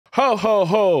Ho, ho,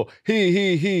 ho,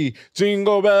 he.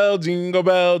 Jingle bell, jingle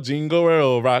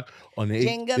bell rock. On the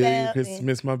 8th day of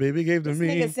Christmas, my baby gave to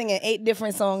me. This nigga singing 8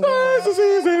 different songs. It's the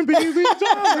season, busy,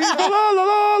 jolly, la, la,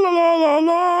 la, la, la, la,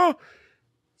 la.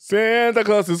 Santa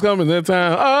Claus is coming to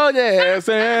town. Oh, yeah,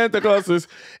 Santa Claus is.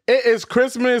 It is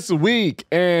Christmas week,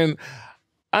 and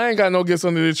I ain't got no gifts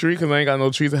under the tree because I ain't got no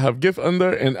trees to have gift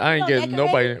under, and I ain't getting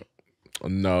nobody.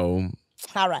 No.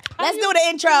 All right. Let's do the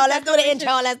intro.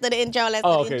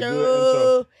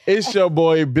 It's your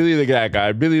boy, Billy the Gat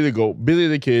Guy, Billy the Goat, Billy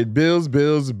the Kid,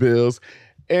 Bills.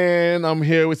 And I'm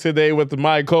here today with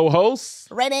my co-host,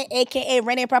 Renay, a.k.a.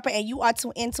 Renay Proper, and you are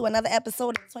tuned into another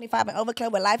episode of 25 and Over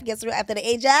Club where life gets real after the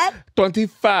age of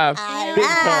 25. All Big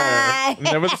right. time.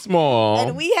 Never small.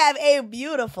 And we have a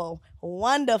beautiful,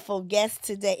 wonderful guest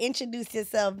today. Introduce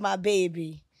yourself, my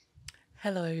baby.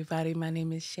 Hello, everybody. My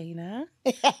name is Shayna.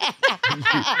 You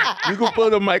can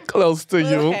put the mic close to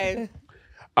you. Okay.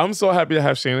 I'm so happy to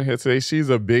have Shayna here today. She's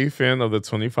a big fan of the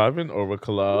 25 and Over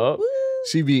Club. Woo.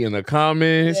 She be in the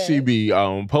comments. Yeah. She be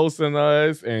posting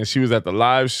us, and she was at the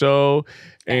live show,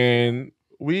 and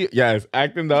it's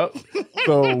acting up.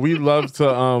 So we love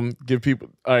to give people.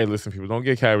 All right, listen, people, don't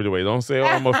get carried away. Don't say, "Oh,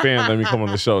 I'm a fan. Let me come on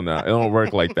the show now." It don't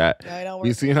work like that. No, it don't work.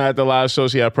 We seen her at the live show.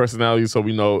 She had personality, so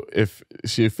we know if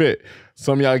she fit.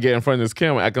 Some of y'all get in front of this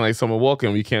camera acting like someone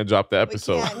walking. We can't drop the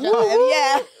episode.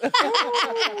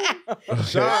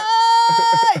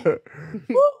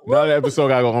 Now the episode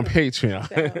gotta go on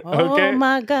Patreon. Okay? Oh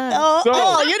my God. You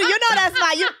know that's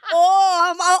my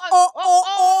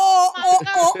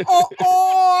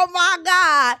my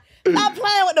God. Stop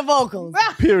playing with the vocals.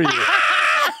 Period.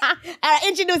 All right,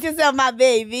 introduce yourself, my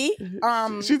baby.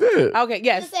 She did. Okay,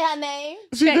 yes. Just say her name.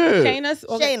 She did. Shayna.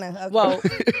 Okay. Shayna. Okay.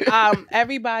 Well,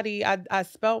 everybody, I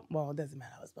spelled, well, it doesn't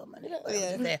matter how I spell my name.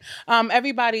 Yeah.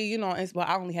 Everybody, you know,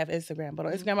 I only have Instagram, but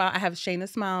on Instagram, I have Shayna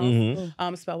Smiles.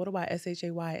 Mm-hmm. Spelled with a Y,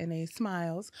 Shayna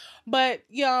Smiles. But,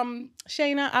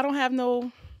 Shayna, I don't have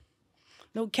no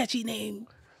catchy name.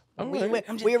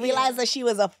 We realized that she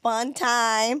was a fun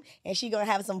time, and she gonna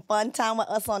have some fun time with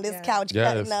us on this couch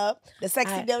cutting up the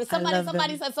sexy.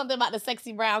 Somebody said something about the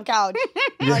sexy brown couch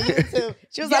on YouTube.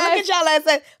 She was like, "Look at y'all!" I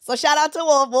said, so shout out to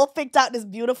Wolf. Wolf picked out this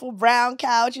beautiful brown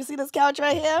couch. You see this couch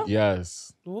right here?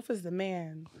 Yes. Wolf is the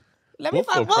man. Let me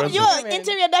find Wolf. You an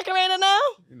interior decorator now?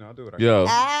 You know, I do what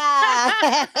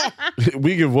I can.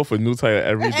 We give Wolf a new title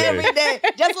every day. Every day,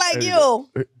 just like you.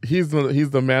 He's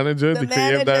the manager, the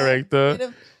creative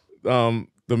director.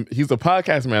 He's the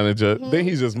podcast manager. Mm-hmm. Then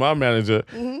he's just my manager.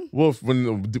 Mm-hmm. Wolf,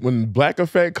 when Black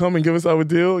Effect come and give us our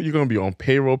deal, you're gonna be on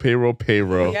payroll.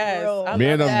 Yes,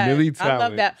 man of many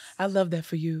talents. I love that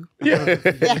for you.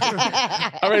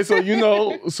 Yeah. All right, so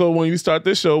when you start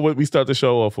this show, what we start the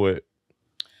show off with?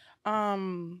 I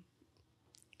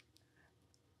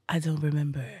don't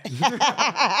remember.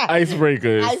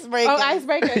 Icebreaker. Oh,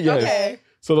 icebreaker. Yes. Okay.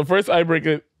 So the first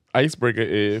icebreaker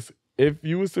is, if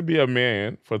you was to be a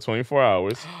man for 24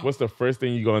 hours, what's the first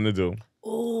thing you're going to do?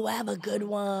 Oh, I have a good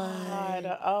one.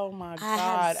 Oh my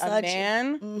God. A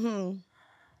man? Mm-hmm.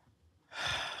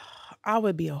 I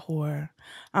would be a whore.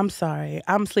 I'm sorry.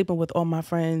 I'm sleeping with all my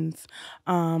friends.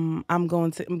 I'm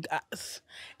going to...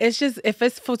 It's just, if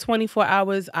it's for 24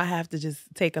 hours, I have to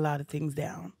just take a lot of things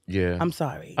down. Yeah. I'm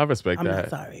sorry. I respect that. I'm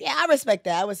sorry. Yeah, I respect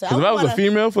that. Because if I was a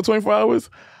female for 24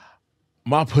 hours...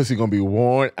 my pussy gonna be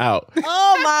worn out.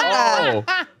 Oh my God!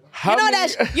 Oh,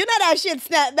 you know that shit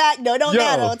snap back though. Don't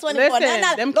matter. 24. Listen,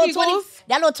 them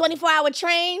that little 24-hour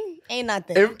train ain't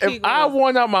nothing. If I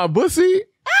worn out my pussy,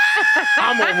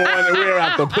 I'm gonna wear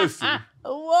out the pussy.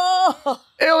 Whoa!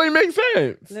 It only makes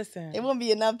sense. Listen, it won't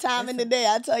be enough time in the day.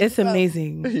 I tell you, it's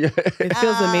amazing. Yeah. It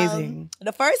feels amazing.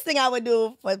 The first thing I would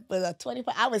do for the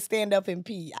 24, I would stand up and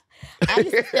pee. I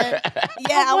used to stand,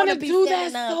 I want to do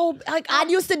that. So, I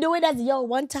used to do it as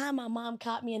one time my mom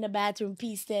caught me in the bathroom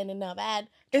pee standing up. I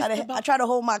try to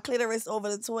hold my clitoris over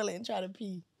the toilet and try to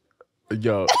pee.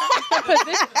 Yo,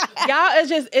 y'all,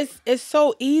 it's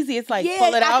so easy. It's like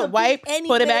pull it out, wipe,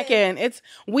 put it back in.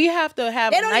 We have to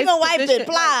have. They don't even wipe it.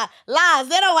 Lies.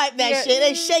 They don't wipe that shit.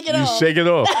 They shake it off. You shake it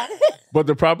off. But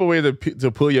the proper way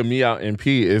to pull your meat out and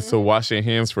pee is to wash your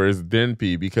hands first, then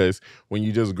pee. Because when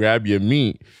you just grab your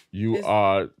meat, you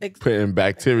are putting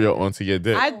bacteria onto your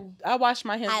dick. I wash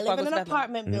my hands. I live in an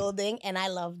apartment building, and I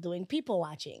love doing people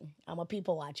watching. I'm a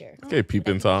people watcher. Okay,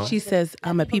 peeping Tom. She says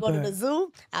I'm a people. Go to the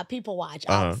zoo. I people watch.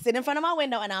 I'll sit in front of my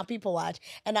window and I'll people watch,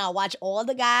 and I'll watch all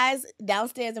the guys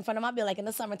downstairs in front of my building, like in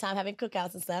the summertime, having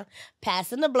cookouts and stuff,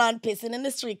 passing the blunt, pissing in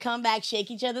the street, come back,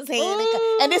 shake each other's hand,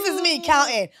 and this is me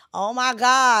counting. Oh my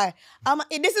God!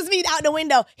 This is me out the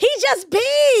window. He just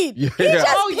peed. He just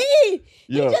peed.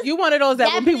 You one of those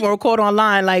that when people record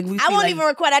online, like I won't even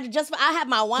record. I have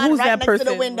my wine right next to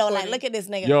the window. Like, look at this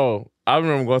nigga. Yo, I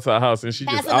remember going to her house and she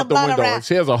just out the window. Around.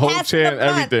 She has a whole chair and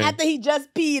everything. After he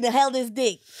just peed and held his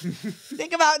dick.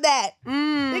 Think about that.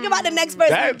 Think about the next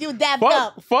person you dapped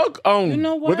up. Fuck you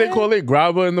know what they call it,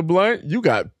 grabber in the blunt. You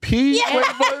got pee.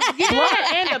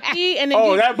 And the pee and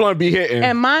that blunt be hitting.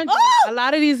 And mind you, a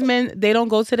lot of these men, they don't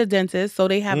go to the dentist, so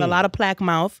they have a lot of plaque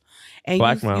mouth. And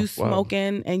you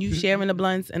smoking and you sharing the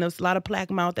blunts, and there's a lot of plaque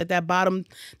mouth at that bottom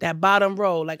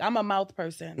row. Like, I'm a mouth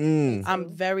person. I'm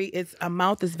a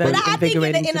mouth is very invigorating.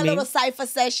 But I think in a little cypher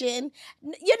session,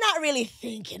 you're not really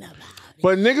thinking about it.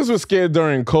 But niggas were scared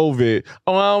during COVID.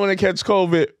 Oh, I don't want to catch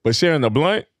COVID. But sharing the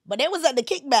blunt. But it was at the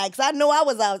kickbacks. I know I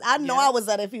was out. I know I was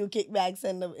at a few kickbacks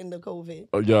in the COVID.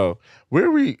 Oh, yo, where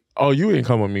we? Oh, you didn't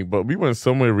come with me, but we went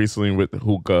somewhere recently with the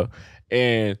hookah,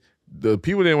 and the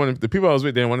people I was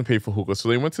with didn't want to pay for hookah, so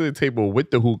they went to the table with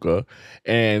the hookah,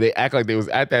 and they act like they was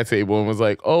at that table and was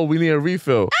like, "Oh, we need a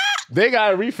refill." They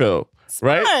got a refill,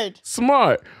 right?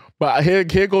 Smart. But here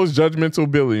goes judgmental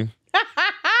Billy.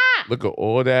 Look at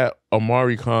all that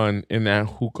Amari Khan in that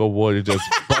hookah water just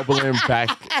bubbling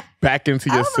back into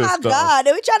your system. Oh my God!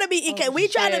 We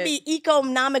trying to be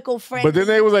economical friendly. But then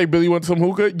they was like, "Billy, want some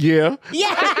hookah?" Yeah.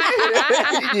 Yeah.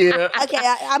 Yeah. Okay,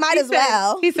 I might as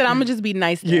well. He said, "I'm gonna just be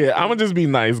nice." Yeah, I'm gonna just be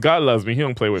nice. God loves me. He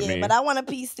don't play with me. But I want to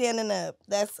pee standing up.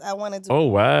 I want to do. Oh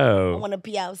wow. I want to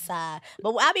pee outside.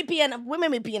 But I be peeing.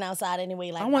 Women be peeing outside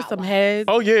anyway. Like, I want some head.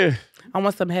 Oh yeah. I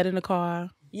want some head in the car.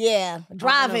 Yeah,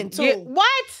 driving too. Yeah.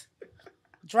 What?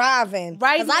 Driving.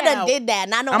 Right now. Because I done did that.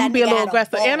 And I know I'm that gonna be a little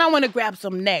aggressive. And I want to grab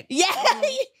some neck. Yeah.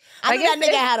 I knew that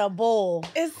nigga had a bowl.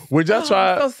 Would y'all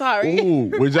try? I'm so sorry.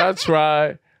 Ooh, would y'all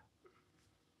try?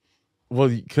 Well,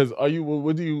 because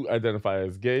what do you identify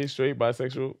as? Gay, straight,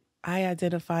 bisexual? I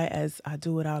identify as I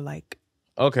do what I like.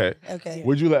 Okay. Okay.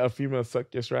 Would you let a female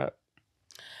suck your strap?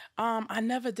 I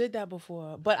never did that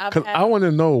before, but I want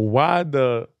to know why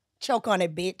the choke on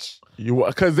it, bitch.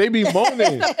 Because they be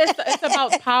moaning. It's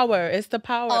about power. It's the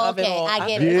power of it all. I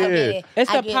get it.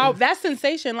 It's the power. That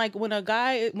sensation, like when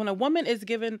a woman is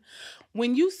given,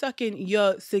 when you sucking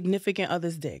your significant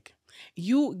other's dick,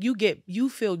 you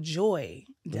feel joy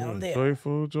down there.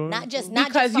 Joyful joy. Not just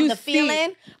from the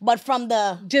feeling, but from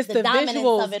the dominance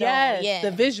visuals of it all. Yeah,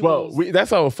 the visuals. Well,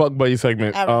 that's our fuck buddy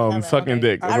segment. Sucking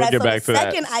dick. We'll get back to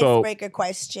that. The second icebreaker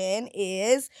question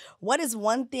is: what is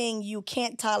one thing you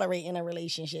can't tolerate in a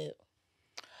relationship?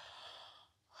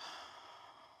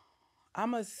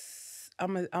 I'm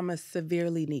a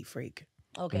severely neat freak.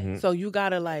 Okay. Mm-hmm. So you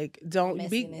gotta don't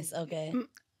messiness. Okay.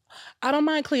 I don't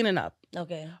mind cleaning up.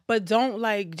 Okay. But don't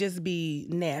just be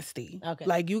nasty. Okay.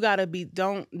 Like you gotta be.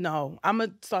 No. I'm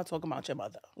gonna start talking about your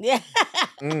mother. Yeah.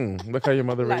 Look how your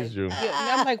mother raised you.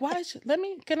 Yeah, I'm like, why?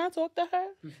 Can I talk to her?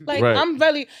 Like right. I'm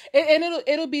really, and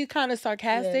it'll be kind of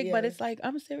sarcastic, but it's like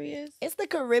I'm serious. It's the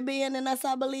Caribbean in us,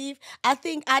 I believe.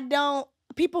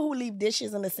 People who leave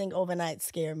dishes in the sink overnight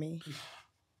scare me.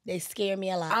 They scare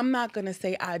me a lot. I'm not gonna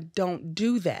say I don't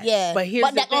do that. Yeah, but here's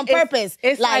the thing. on purpose.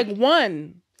 It's like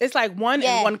one. It's like one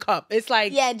in one cup. It's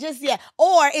like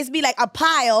or it's be like a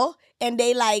pile, and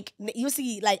they you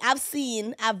see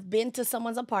I've been to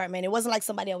someone's apartment. It wasn't like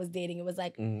somebody I was dating. It was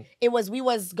like we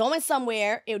was going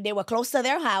somewhere. They were close to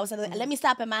their house, and let me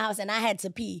stop at my house, and I had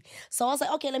to pee. So I was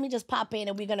like, okay, let me just pop in,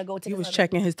 and we're gonna go to. He was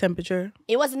checking his temperature.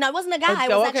 It wasn't a guy. It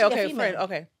was actually a female. Friend,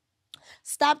 okay.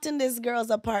 Stopped in this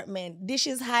girl's apartment.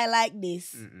 Dishes high like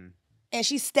this, and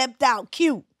she stepped out.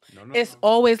 Cute. It's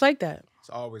always like that. It's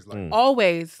always like that.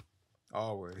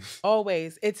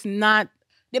 Always. It's not.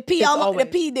 The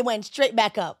pee they went straight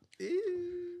back up.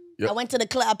 Yep. I went to the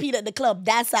club. I peed at the club.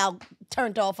 That's how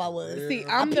turned off I was. See,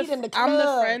 I'm the friend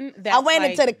that I went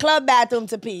into the club bathroom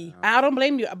to pee. I don't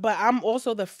blame you, but I'm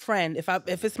also the friend.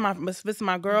 If it's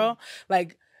my girl,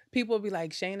 people will be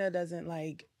like, Shayna doesn't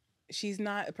She's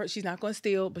not going to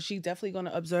steal, but she's definitely going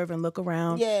to observe and look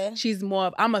around. Yeah. She's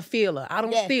more I'm a feeler. I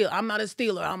don't steal. I'm not a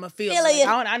stealer. I'm a feeler.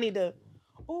 I need to.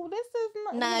 Oh, this is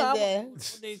not there.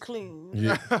 They clean.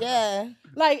 Yeah. Yeah.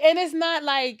 And it's not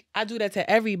like I do that to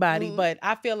everybody, but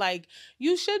I feel like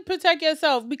you should protect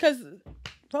yourself because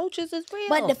roaches is real.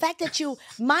 But the fact that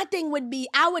my thing would be,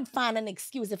 I would find an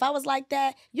excuse. If I was like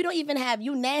that, you don't even have,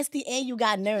 you nasty and you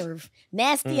got nerve.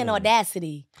 Nasty and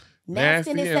audacity.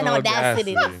 Nastiness and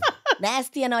audacity.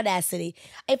 Nasty and audacity.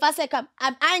 If I said come,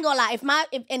 I ain't gonna lie.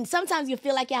 And sometimes you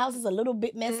feel like your house is a little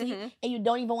bit messy and you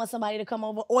don't even want somebody to come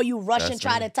over, or you rush and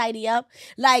try to tidy up.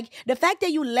 Like the fact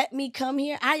that you let me come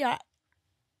here,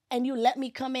 and you let me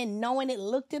come in knowing it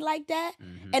looked like that,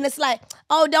 and it's like,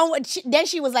 oh, then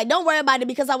she was like, don't worry about it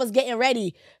because I was getting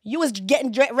ready. You was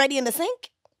getting ready in the sink.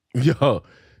 Yo.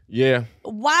 Yeah.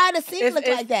 Why the sink look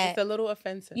like that? It's a little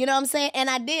offensive. You know what I'm saying? And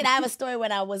I have a story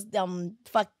when I was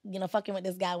fucking with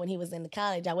this guy when he was in the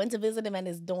college. I went to visit him at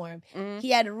his dorm. He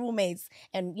had roommates,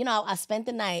 and I spent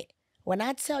the night. When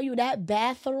I tell you that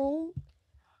bathroom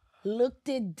looked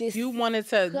disgusting. You wanted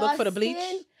to look for the bleach?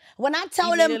 When I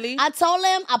told him,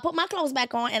 I put my clothes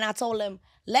back on and I told him,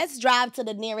 let's drive to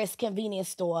the nearest convenience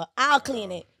store. I'll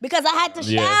clean it. Because I had to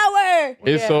shower.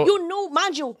 You knew,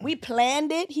 mind you, we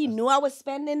planned it. He knew I was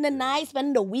spending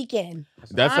the weekend.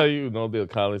 That's how you know the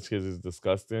college kids is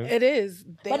disgusting. It is.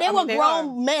 But they were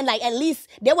grown men. Like, at least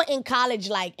they were in college,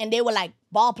 like, and they were like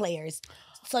ball players.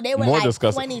 So they were like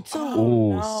disgusting. 22.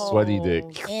 Ooh, sweaty dick.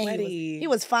 Sweaty. He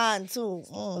was fine too.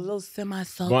 A little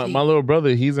semi-salty. My little brother,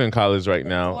 he's in college right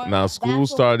now. Now school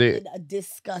started.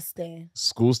 Disgusting.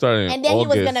 School started in And then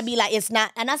August. he was gonna be like, it's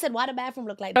not. And I said, why the bathroom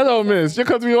look like that? Hello, miss. You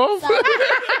cut me off? I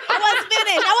wasn't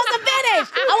finished. I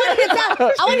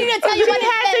wanted to tell you what she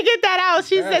had to get that out.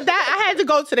 She said that I had to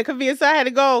go to the convenience, so I had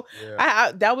to go.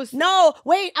 Yeah. That was no.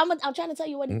 Wait, I'm trying to tell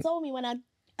you what he told me when I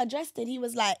addressed it. He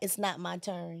was like, it's not my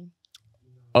turn.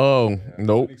 Oh,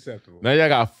 nope. Now y'all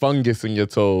got fungus in your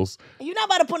toes. You're not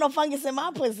about to put no fungus in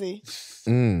my pussy.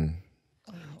 Right.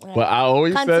 But I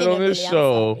always said on this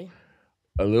show,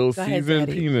 a little seasoned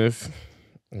penis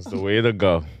is the way to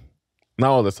go.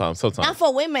 Not all the time, sometimes. Not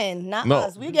for women, not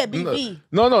us. We get BB.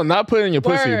 No, not putting in your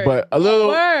pussy, but a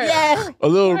little,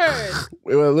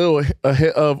 a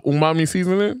hit of umami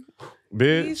seasoning.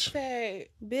 Bitch.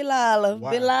 Bilal.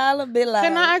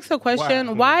 Can I ask a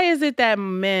question? Why is it that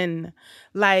men,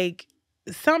 like,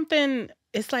 something,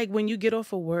 it's like when you get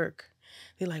off of work,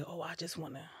 they're like, oh,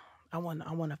 I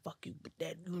wanna fuck you with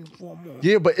that uniform on.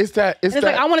 Yeah, but it's like,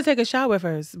 I want to take a shower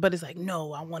first, but it's like,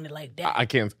 no, I want it like that. I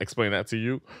can't explain that to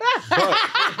you. But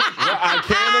I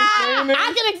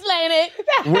can explain it.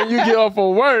 When you get off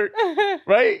of work,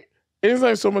 right? It's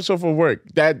like so much off of work.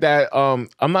 That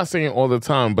I'm not saying all the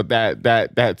time, but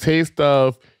that taste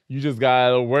of you just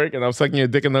got out of work and I'm sucking your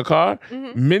dick in the car,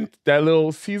 mint that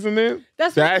little seasoning.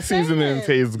 That seasoning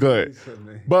tastes good.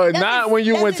 But not when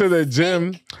you went to the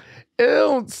gym. It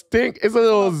don't stink. It's a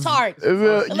little tart. It's a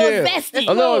little zesty.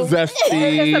 A little zesty.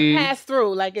 It's a pass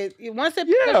through. Like once it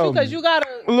because you got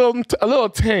a little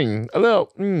tang. A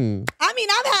little. I mean,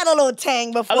 I've had a little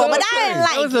tang before, but I didn't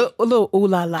like it. It was a little ooh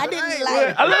la la. I didn't like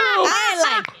it. I didn't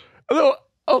like it. A little.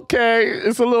 Okay,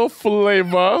 it's a little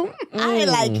flavor. I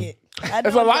didn't like it.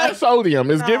 It's a lot of sodium.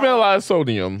 It's giving a lot of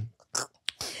sodium.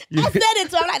 I said it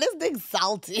to him like, this thing's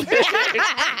salty.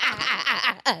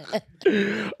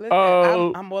 Listen,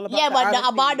 I'm all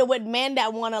about about with men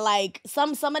that want to like,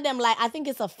 some of them like, I think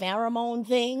it's a pheromone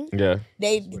thing. Yeah.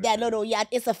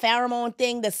 It's a pheromone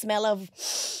thing, the smell of...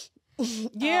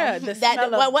 the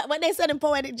smell of... What they said in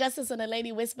Poetic Justice, and the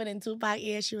lady whispered in Tupac's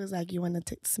ear, she was like, you want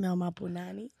to smell my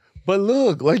punani? But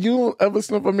look, like you don't ever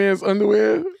sniff a man's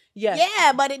underwear? Yes.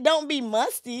 Yeah, but it don't be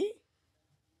musty.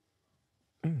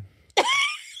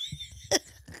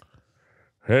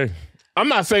 Hey, I'm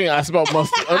not saying I smell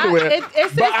musty underwear,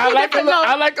 but I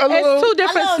like a little. It's two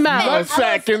different smells. Nut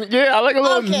sack, and I like a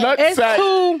little nut sack.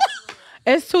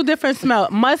 It's two different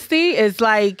smells. Musty is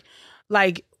like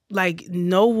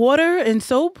no water and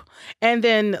soap, and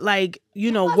then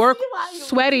work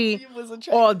sweaty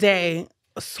all day.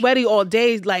 Sweaty all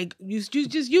day, like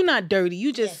you're not dirty.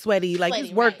 You just sweaty, like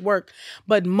just work.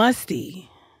 But musty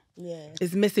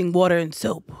is missing water and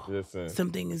soap. Listen.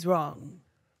 Something is wrong.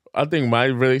 I think my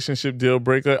relationship deal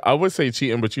breaker, I would say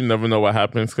cheating, but you never know what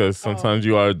happens because sometimes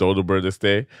you are a dodo bird to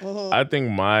stay. I think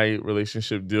my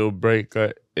relationship deal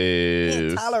breaker is... You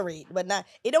can't tolerate, but not...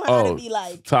 It don't have to be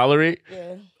like... Tolerate?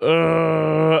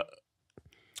 Yeah.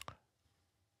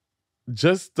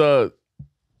 Just the...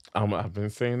 I've been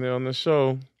saying it on the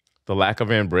show. The lack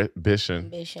of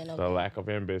ambition. Okay. The lack of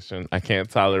ambition. I can't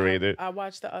tolerate it. I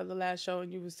watched the last show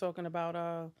and you was talking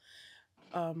about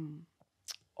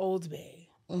Old Bay.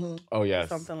 Oh yes,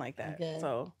 something like that. Okay.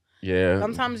 So yeah,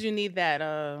 sometimes you need that.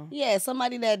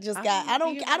 Somebody that just got. I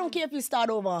don't care if you start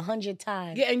over 100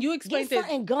 times. Yeah, and you explained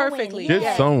it perfectly.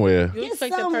 Get somewhere. You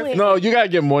explained it perfectly. No, you gotta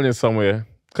get more than somewhere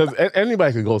because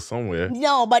anybody could go somewhere.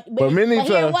 No, but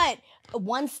hear what?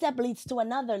 one step leads to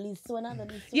another, leads to another.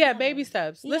 Baby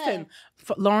steps. Yeah. Listen,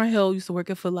 Lauryn Hill used to work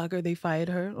at Foot Locker. They fired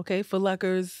her. Okay, Foot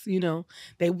Lockers,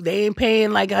 they ain't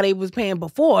paying like how they was paying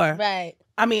before. Right.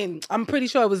 I mean, I'm pretty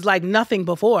sure it was like nothing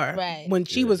before. Right. When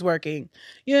she was working.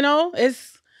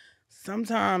 It's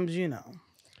sometimes,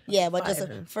 Yeah, but just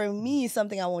for me,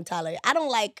 something I won't tolerate. I don't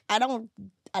like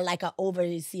an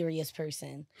overly serious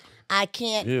person. I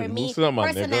can't. For me,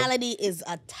 personality is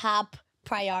a top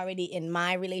priority in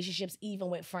my relationships, even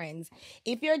with friends.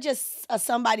 If you're just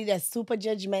somebody that's super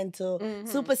judgmental,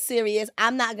 super serious,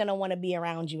 I'm not gonna want to be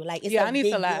around you. Like, it's a big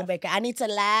deal breaker. I need to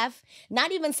laugh.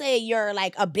 Not even say you're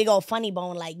like a big old funny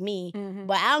bone like me,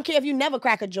 but I don't care if you never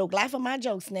crack a joke. Laugh at my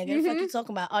jokes, nigga. What the fuck you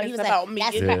talking about? Oh, he was like,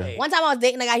 that's crass. One time I was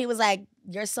dating a guy, he was like,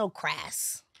 "You're so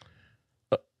crass."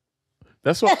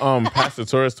 That's what Pastor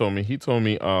Torres told me. He told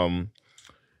me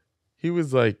he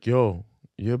was like, "Yo,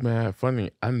 you're mad funny.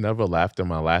 I never laughed in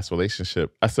my last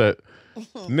relationship." I said,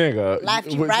 "Nigga,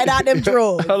 laughed you right out them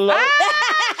drawers." Hello.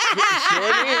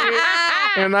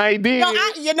 And I did.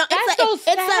 That's so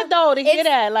sad though to hear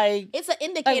that. Like, it's an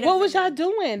indicator. Like, what was y'all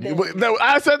doing? No,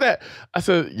 I said that. I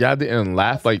said, y'all didn't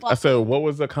laugh. Like, I said, what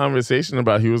was the conversation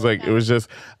about? He was like, it was just.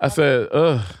 I said,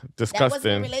 ugh, disgusting. That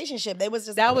wasn't a relationship. They was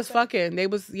just. That was fucking. They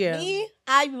was Me,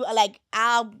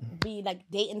 I'll be like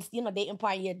dating, dating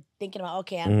part. You're thinking about,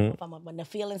 okay, I don't know if when the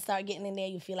feelings start getting in there,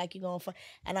 you feel like you're going for.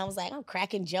 And I was like, I'm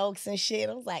cracking jokes and shit.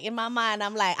 I was like, in my mind,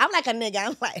 I'm like a nigga.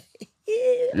 I'm like.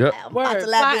 Yeah, I'm about to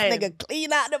laugh this nigga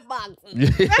clean out the box.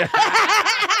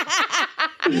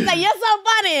 He's like, you're so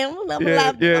funny. I'm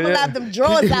gonna laugh them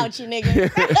drawers out you, nigga.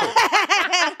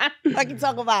 What you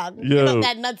talk about? Get up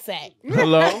that nutsack.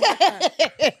 Hello?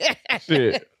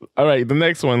 Shit. All right, the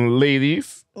next one,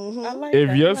 ladies. Like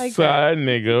if your side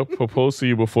nigga proposed to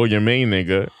you before your main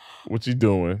nigga, what you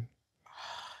doing?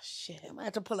 Shit, I might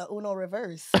have to pull a Uno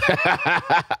reverse.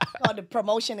 Called the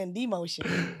promotion and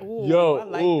demotion. Ooh, yo, I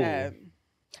like that.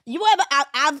 You ever?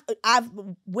 I've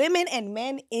women and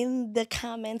men in the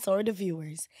comments or the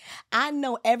viewers. I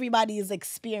know everybody's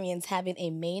experience having a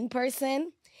main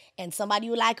person and somebody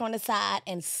you like on the side,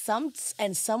 and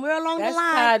somewhere along the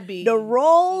line, the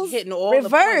roles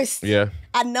reversed. Yeah,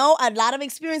 I know a lot of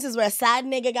experiences where a side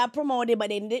nigga got promoted, but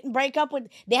they didn't break up with.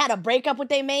 They had a breakup with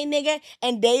their main nigga,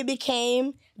 and they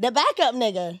became the backup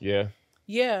nigga. Yeah,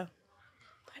 yeah,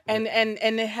 and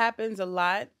it happens a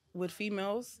lot with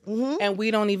females, and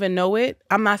we don't even know it.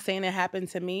 I'm not saying it happened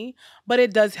to me, but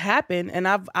it does happen, and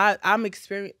I'm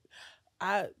experienced.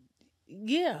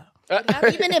 Yeah.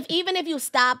 even if you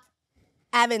stop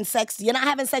having sex, you're not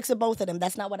having sex with both of them.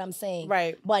 That's not what I'm saying.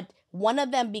 Right. But one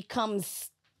of them becomes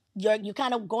you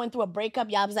kind of going through a breakup.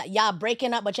 Y'all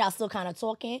breaking up, but y'all still kind of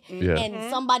talking. Yeah.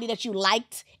 And somebody that you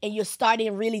liked, and you're starting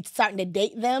to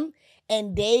date them,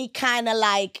 and they kind of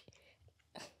like,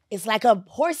 it's like a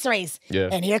horse race. Yeah.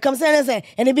 And here comes Anderson,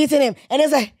 and he beating him, and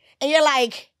it's like, and you're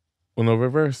like, Uno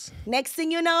reverse. Next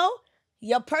thing you know,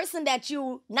 your person that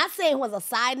you, not saying was a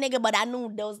side nigga, but I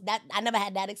knew I never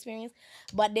had that experience.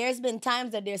 But there's been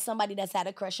times that there's somebody that's had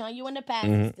a crush on you in the past,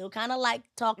 you still kind of like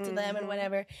talk to them and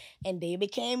whatever, and they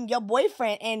became your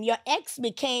boyfriend, and your ex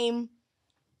became.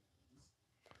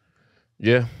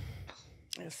 Yeah.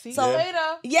 See so you later.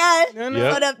 Yeah.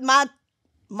 Yep. So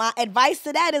my advice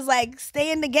to that is like,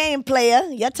 stay in the game, player.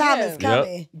 Your time is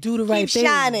coming. Do the right thing. Keep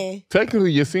shining.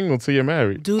 Technically, you're single till you're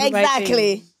married. Do the right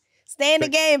thing. Stay in the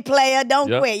game, player. Don't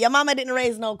quit. Your mama didn't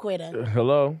raise no quitter.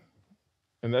 Hello?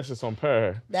 And that's just on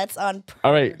per. That's on per.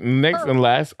 All right. Next and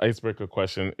last icebreaker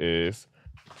question is,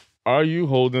 are you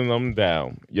holding them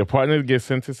down? Your partner gets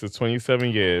sentenced to 27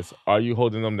 years. Are you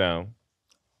holding them down?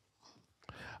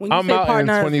 When you I'm say out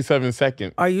partner, in 27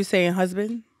 seconds. Are you saying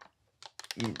husband?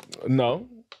 No.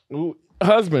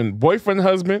 Husband. Boyfriend,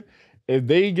 husband. If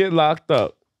they get locked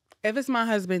up. If it's my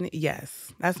husband,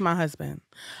 yes. That's my husband.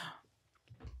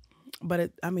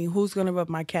 But who's gonna rub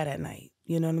my cat at night?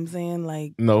 You know what I'm saying?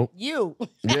 Like, no, you.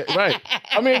 Yeah, right.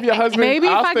 I mean, if your husband, maybe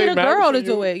if I get a girl to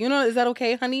do it, is that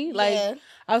okay, honey? Like,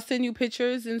 I'll send you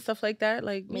pictures and stuff like that.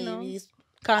 Like, maybe.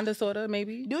 Kinda, sorta,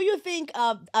 maybe. Do you think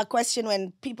a question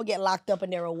when people get locked up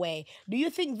and they're away? Do you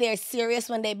think they're serious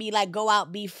when they be like, go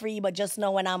out, be free, but just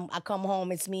know when I come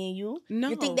home, it's me and you? No.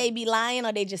 You think they be lying,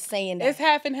 or they just saying that? It's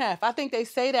half and half. I think they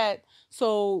say that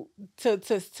so to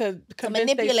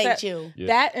manipulate you. Yeah.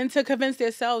 That, and to convince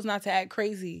themselves not to act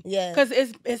crazy. Yeah. Because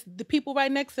it's the people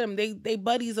right next to them. They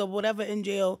buddies or whatever in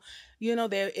jail.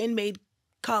 Their inmate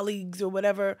colleagues or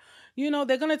whatever.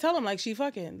 They're gonna tell them like she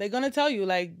fucking. They're gonna tell you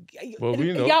like,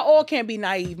 y'all all can't be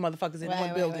naive motherfuckers in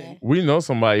one building. Right. We know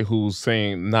somebody who's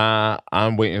saying, nah,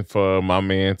 I'm waiting for my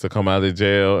man to come out of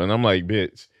jail. And I'm like,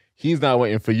 bitch, he's not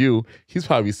waiting for you. He's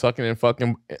probably sucking and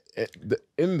fucking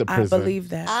in the prison. I believe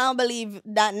that. I don't believe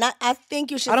that. I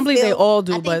think you should. I don't believe they all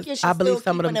do, but I believe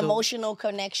some of them do. An emotional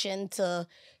connection to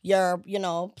your,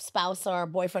 spouse or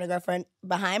boyfriend or girlfriend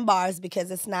behind bars because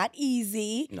it's not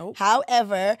easy. Nope.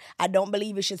 However, I don't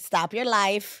believe you should stop your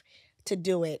life to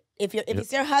do it. If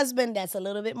it's your husband, that's a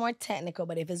little bit more technical.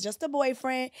 But if it's just a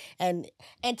boyfriend, and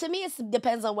to me, it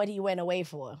depends on what he went away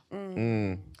for. You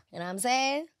know what I'm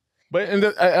saying? But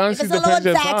honestly, it depends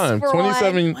on time.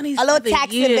 27, a little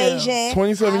tax evasion.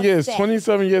 27 years.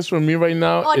 27 years from me right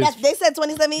now. Oh, they said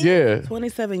 27 years? Yeah.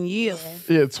 27 years.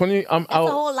 Yeah, 20. That's a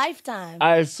whole lifetime.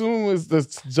 I assume as the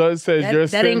judge said, you're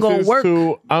sentenced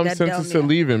to, I'm sentenced to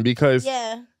leaving because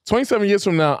 27 years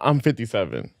from now, I'm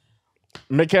 57.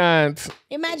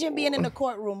 Imagine being in the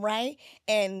courtroom, right?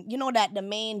 And you know that the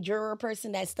main juror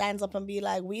person that stands up and be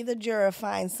like, we the juror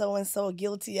find so-and-so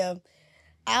guilty of...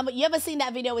 you ever seen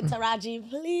that video with Taraji?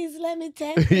 Please let me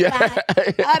testify.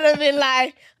 I'd have been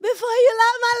like, before you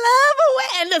lock my love away,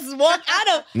 and just walk out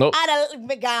of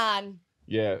been gone.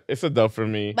 Yeah, it's a dub for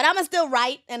me. But I'ma still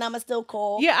write and I'ma still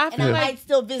call. Yeah, I feel like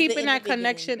still visit keeping that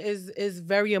connection is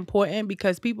very important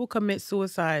because people commit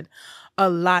suicide a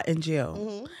lot in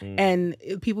jail. And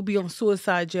people be on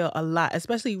suicide jail a lot,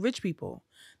 especially rich people.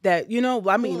 That,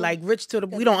 like rich to the,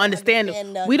 we don't understand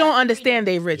it. We don't understand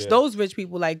they rich. Yeah. Those rich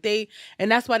people, like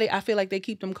and that's why I feel like they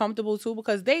keep them comfortable too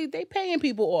because they paying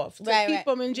people off to keep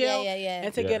them in jail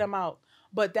and to get them out.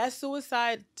 But that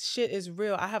suicide shit is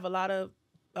real. I have a lot of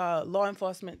law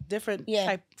enforcement, different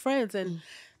type friends, and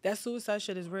that suicide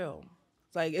shit is real.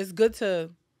 Like it's good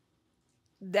to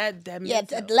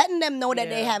letting them know that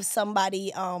they have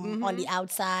somebody on the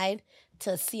outside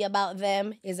to see about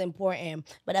them is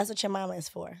important. But that's what your mama is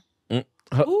for. So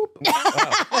now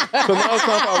it's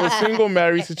time for our single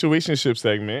married situationship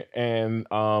segment. And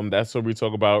that's where we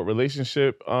talk about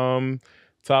relationship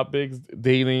topics,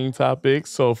 dating topics.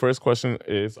 So first question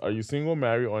is, are you single,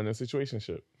 married, or in a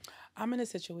situationship? I'm in a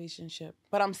situationship,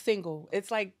 but I'm single. It's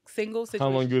like single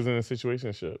situation. How long you was in a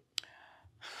situationship?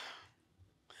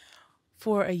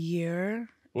 For a year.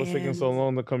 What's taking so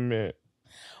long to commit?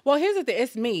 Well, here's the thing.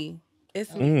 It's me.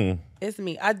 It's me. It's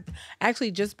me. I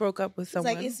actually just broke up with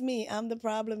someone. It's like, it's me. I'm the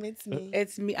problem. It's me.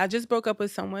 It's me. I just broke up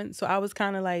with someone, so I was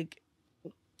kind of like...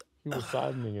 You were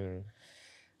side-nigger her.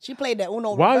 She played the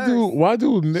Uno reverse. Why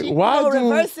do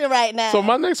reverse it right now? So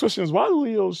my next question is, why do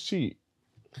Leos cheat?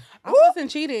 I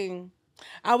wasn't cheating.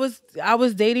 I was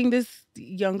dating this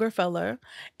younger fella,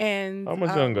 and how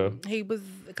much younger? He was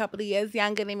a couple of years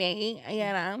younger than me,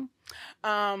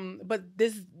 But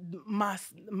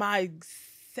my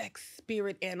sex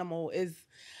spirit animal is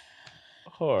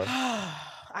hard.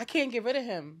 I can't get rid of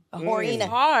him. A horina. It's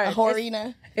hard. A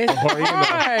horina. It's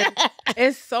hard.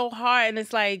 It's so hard, and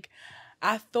it's like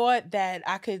I thought that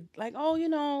I could, like,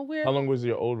 we're. How long was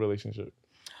your old relationship?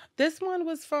 This one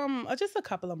was from just a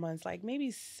couple of months, like maybe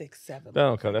 6, 7.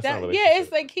 Okay, that's not a relationship. Yeah,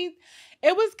 it's like it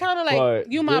was kind of like,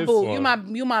 but you my boo,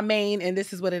 you my main, and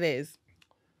this is what it is.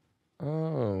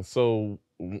 Oh, so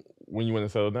when you want to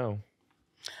settle down?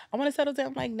 I want to settle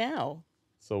down like now.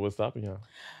 So what's stopping you?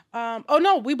 Oh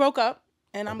no, we broke up,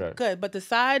 and I'm good. But the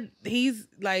side, he's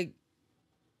like,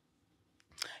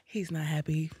 he's not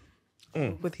happy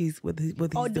with he's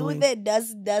doing.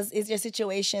 Is your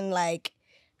situation like,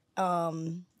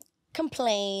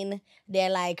 complain? They're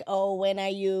like, oh, when are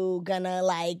you gonna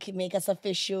like make us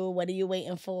official? What are you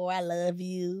waiting for? I love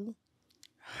you.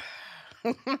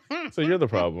 So you're the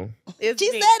problem. She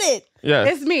said it.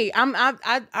 Yes. It's me.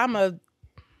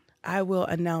 I will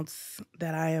announce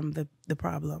that I am the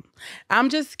problem. I'm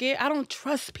just scared. I don't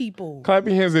trust people. Clap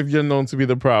your hands if you're known to be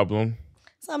the problem.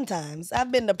 Sometimes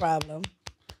I've been the problem.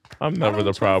 I'm never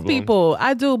the problem. People,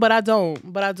 I do, but I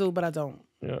don't. But I do, but I don't.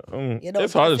 Yeah,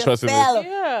 it's hard to trust.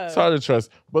 It's hard to trust.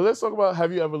 But let's talk about: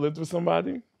 have you ever lived with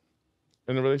somebody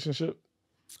in a relationship?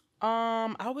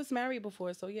 I was married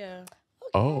before, so yeah.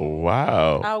 Oh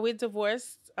wow! We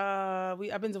divorced.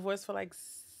 I've been divorced for like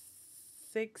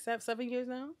 6, 7 years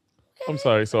now. I'm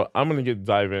sorry. So I'm gonna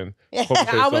dive in.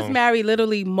 I was married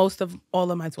literally most of all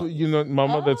of my 20s. My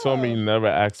mother told me never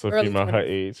ask a female her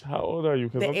age. How old are you?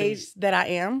 The age that I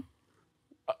am.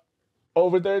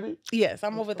 Over 30? Yes,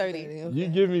 I'm over 30. You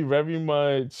give me very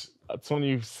much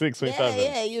 26, 27.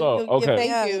 Yeah,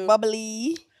 thank you.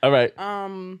 Bubbly. All right.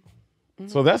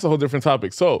 So that's a whole different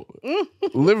topic. So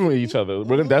living with each other,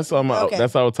 that's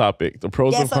our topic. The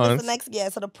pros and cons.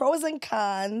 So the pros and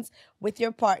cons with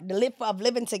your partner, of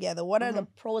living together. What are the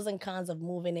pros and cons of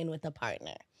moving in with a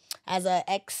partner? As an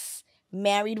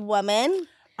ex-married woman,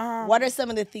 what are some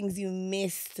of the things you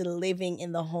miss to living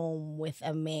in the home with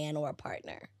a man or a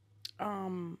partner?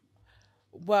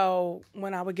 Well,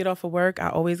 when I would get off of work, I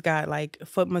always got like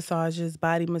foot massages,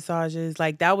 body massages.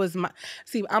 Like that was my.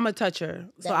 See, I'm a toucher,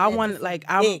 so I want like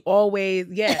I'm always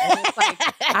and it's like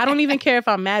I don't even care if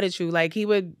I'm mad at you. Like he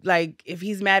would like if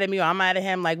he's mad at me or I'm mad at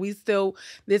him. Like we still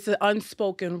this is an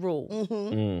unspoken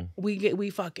rule. We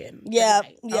fucking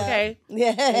okay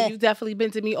And you definitely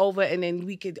been to me over, and then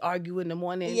we could argue in the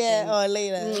morning. Or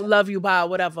later. Love you, bye,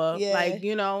 whatever. Like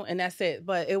and that's it.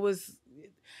 But it was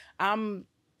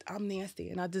I'm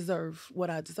nasty and I deserve what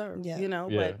I deserve,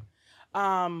 But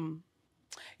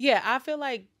I feel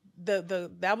like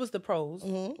that was the pros.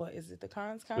 What is it? The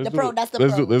cons? That's the pros.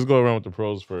 Let's go around with the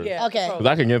pros first. Yeah. Okay. Because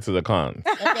I can get to the cons.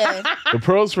 Okay. The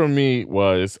pros for me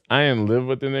was I didn't live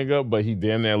with the nigga, but he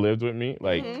damn near lived with me.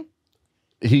 Like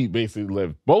he basically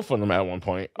lived both of them at one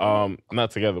point. Not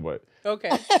together, but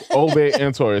Old Bay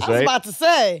and Taurus, right? I was about to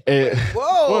say.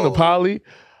 Whoa. On the poly.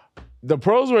 The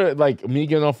pros were like me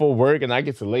getting off of work and I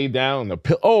get to lay down on the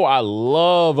pillow. Oh, I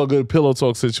love a good pillow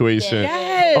talk situation.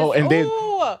 Yes. Oh, and then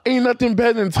ain't nothing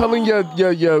better than telling your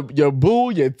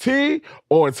boo your tea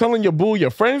or telling your boo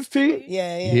your friend's tea.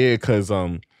 Yeah, because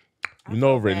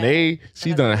Renay,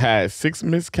 she done had 6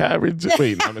 miscarriages.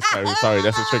 Wait, not miscarriages. Sorry,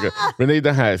 that's a trigger. Renay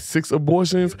done had 6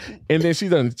 abortions, and then she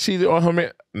done cheated on her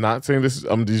man. Not saying this.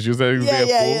 Just use that example.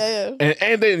 Yeah.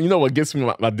 And then what gets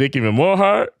me my dick even more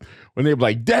hard. When they be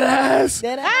like, dead ass.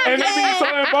 And they be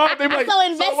so involved. They be like, so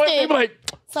invested. They be like,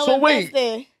 so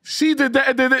wait, she did that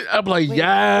and did it. I'm like,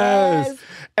 yes.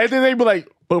 And then they be like,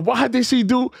 but why did she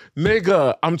do?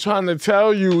 Nigga, I'm trying to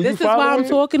tell you. This is why I'm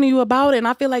talking to you about it. And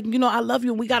I feel like, I love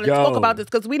you and we got to talk about this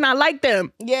because we not like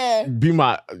them. Yeah. You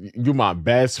my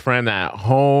best friend at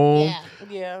home.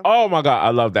 Yeah. Oh my God, I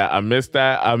love that. I miss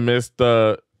that. I miss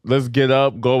the let's get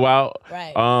up, go out.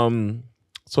 Right.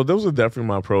 So those are definitely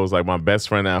my pros, like my best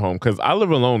friend at home. Because I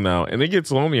live alone now, and it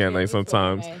gets lonely at night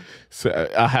sometimes. So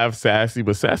I have Sassy,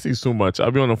 but Sassy's too much.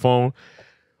 I'll be on the phone,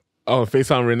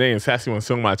 FaceTime Renay, and Sassy wants to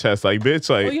sit on my chest. Like, bitch,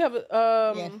 like... you have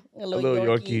a little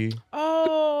Yorkie.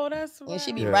 Oh, that's right. And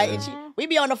she be right. And we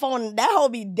be on the phone. That hoe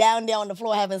be down there on the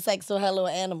floor having sex with her little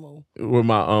animal. With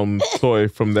my toy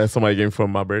from that somebody gave me for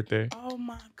my birthday. Oh,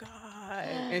 my God.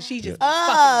 And she just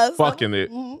fucking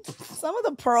it. Some of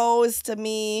the pros to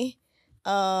me...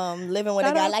 living with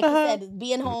a guy, like you said,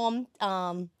 being home,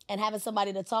 and having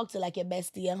somebody to talk to, like your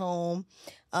bestie at home.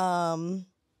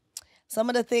 Some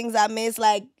of the things I miss,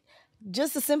 like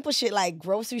just the simple shit, like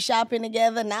grocery shopping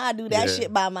together. Now I do that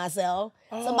shit by myself.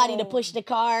 Somebody to push the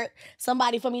cart,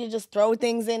 somebody for me to just throw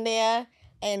things in there.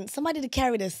 And somebody to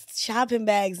carry the shopping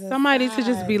bags. Somebody to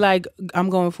just be like,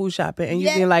 I'm going food shopping. And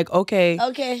you be like, okay.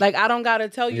 Like, I don't got to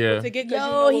tell you what to get.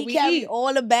 Yo, he carried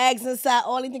all the bags inside.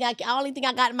 Only thing I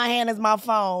got in my hand is my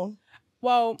phone.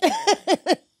 Well,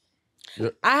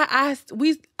 I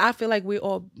feel like we're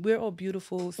all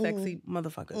beautiful, sexy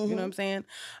motherfuckers. You know what I'm saying?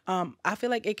 I feel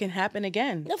like it can happen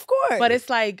again. Of course. But it's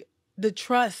like the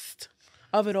trust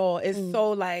of it all is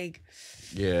so like...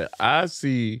 Yeah, I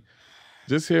see...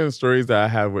 Just hearing stories that I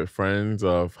have with friends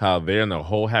of how they're in a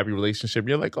whole happy relationship.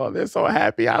 You're like, oh, they're so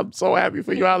happy. I'm so happy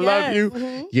for you. I love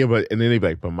you. Yeah, but and then they be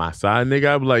like, but my side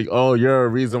nigga, I'm like, oh, you're a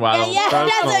reason why I don't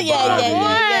trust nobody.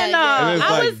 And it's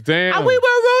like, damn. We were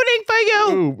rooting for you.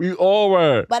 Dude, we all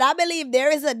were. But I believe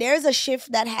there is a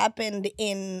shift that happened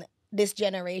in this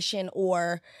generation,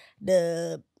 or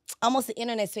almost the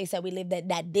internet space that we live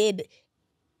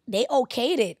they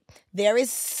okayed it. There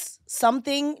is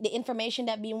something, the information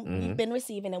that we've been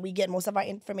receiving, and we get most of our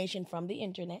information from the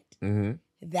internet.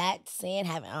 That saying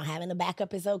having a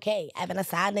backup is okay. Having a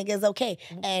side nigga is okay.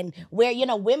 And where,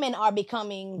 women are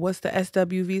becoming... What's the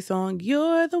SWV song?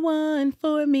 You're the one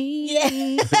for me.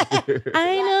 Yeah.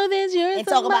 I know that you're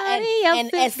somebody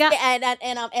else.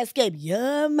 And Escape.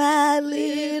 You're my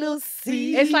little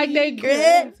secret. It's like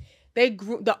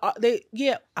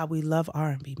we love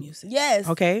R&B music. Yes.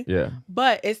 Okay? Yeah.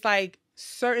 But it's like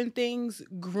certain things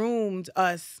groomed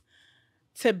us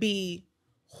to be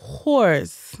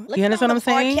whores. You understand what I'm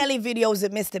saying? R. Kelly videos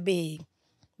of Mr. Big.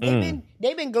 They've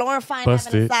been glorifying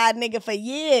having a side nigga for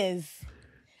years.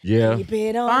 Yeah.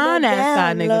 Fine ass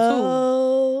side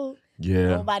nigga too. Yeah.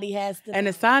 Nobody has to. And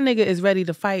the side nigga is ready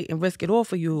to fight and risk it all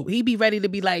for you. He be ready to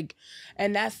be like,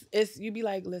 you be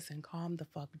like, listen, calm the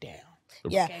fuck down.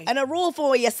 Yeah, okay. And a rule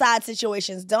for your side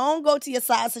situations: don't go to your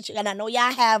side situation. And I know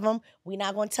y'all have them. We're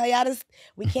not gonna tell y'all to.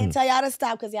 We can't tell y'all to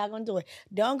stop because y'all gonna do it.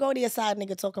 Don't go to your side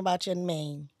nigga talking about your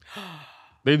name.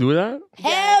 They do that?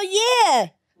 Hell yeah!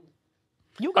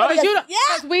 You go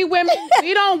because we women,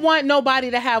 we don't want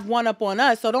nobody to have one up on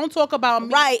us. So don't talk about me.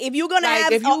 Right? If you're gonna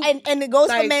and it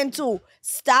goes for men too.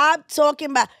 Stop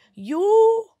talking about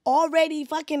you already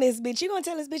fucking this bitch. You gonna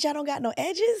tell this bitch I don't got no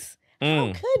edges?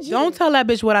 How could you? Don't tell that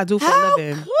bitch what I do for a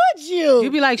living. How could you?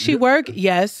 You be like, she work?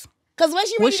 Yes. Because when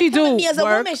what she do? Me as a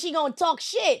woman, she gonna talk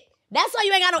shit. That's why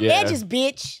you ain't got no edges,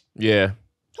 bitch. Yeah.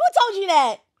 Who told you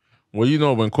that? Well, you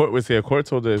know, when Court was here, Court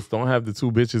told us don't have the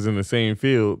two bitches in the same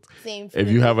field. If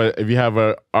you have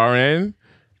a RN,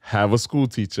 have a school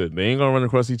teacher. They ain't gonna run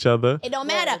across each other. It don't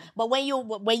matter. But when you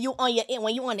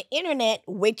on the internet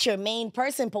with your main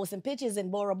person posting pictures in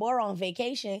Bora Bora on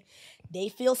vacation, they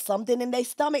feel something in their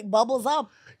stomach bubbles up.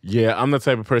 Yeah, I'm the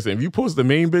type of person. If you post the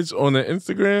main bitch on the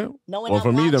Instagram, or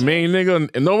for me, the main nigga,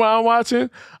 and know what I'm watching,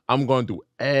 I'm going through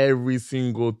every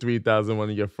single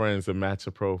 3,001 of your friends to match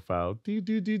a profile.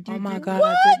 Oh my God,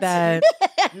 what? I did that.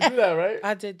 You did that, right?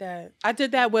 I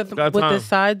did that with the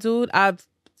side dude. I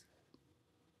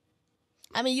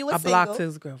mean, you were single. I blocked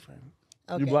his girlfriend.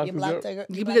 Okay, you blocked her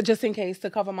girlfriend? Just in case, to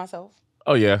cover myself.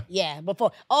 Oh, yeah. Yeah,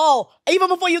 even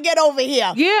before you get over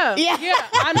here. Yeah.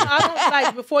 I don't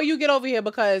like before you get over here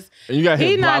because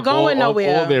he's not going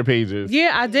nowhere. All their pages.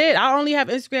 Yeah, I did. I only have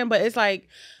Instagram, but it's like,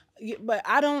 but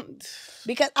I don't.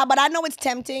 But I know it's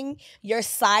tempting, your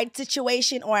side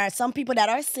situation, or some people that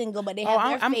are single, but they have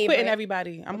their I'm favorite. quitting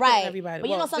everybody. I'm quitting everybody. But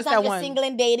you know, sometimes you're single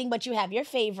and dating, but you have your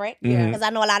favorite. Yeah. Because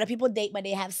I know a lot of people date, but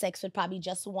they have sex with probably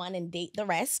just one and date the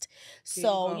rest.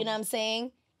 So, you know what I'm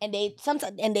saying? And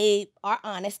they are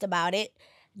honest about it.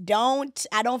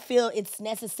 I don't feel it's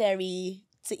necessary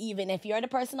to even, if you're the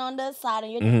person on the side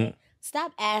and you're dating,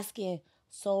 stop asking.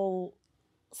 So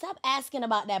stop asking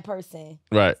about that person.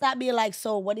 Right. Stop being like,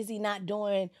 so what is he not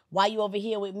doing? Why you over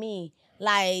here with me?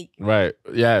 Like, right.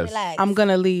 Yes. Relax. I'm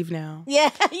gonna leave now. Yeah,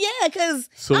 because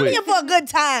I'm here for a good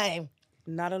time.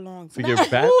 Not a long time. To get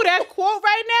back. Ooh, that quote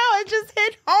right now, it just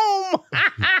hit home.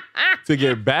 To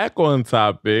get back on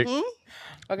topic.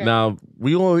 Okay. Now,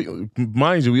 we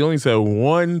only said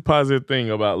one positive thing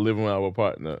about living with our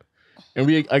partner.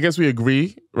 And I guess we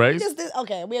agree, right?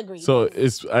 Okay, we agree. So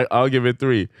I'll give it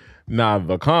 3. Now,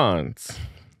 the cons.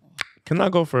 Can I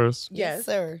go first? Yes,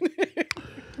 sir.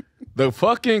 The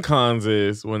fucking cons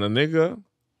is when a nigga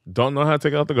don't know how to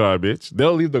take out the garbage,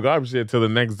 they'll leave the garbage there till the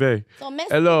next day. So messy.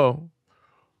 Hello.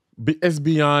 It's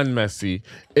beyond messy.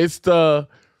 It's I'm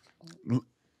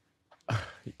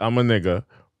a nigga.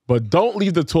 But don't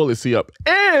leave the toilet seat up.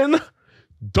 And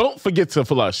don't forget to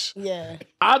flush. Yeah.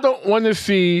 I don't want to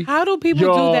see. How do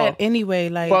people do that anyway?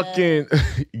 Like fucking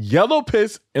yellow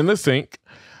piss in the sink.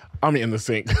 I mean, in the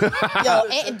sink.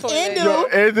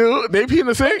 and dude, they pee in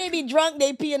the sink? When they be drunk,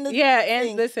 they pee in the sink. Yeah,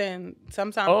 and listen,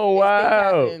 sometimes. Oh,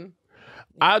 wow.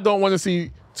 I don't want to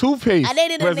see toothpaste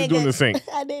residue in the sink.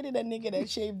 I dated a nigga that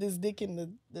shaved his dick in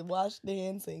the wash the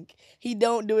hand sink. He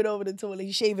don't do it over the toilet.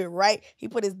 He shave it right. He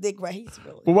put his dick right. He's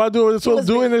really. But why do it? So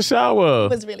do it in the shower.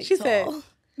 He was really she tall. said.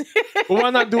 But why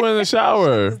not do it in the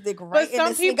shower? His dick right in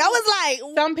the sink. I was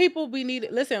like, some people be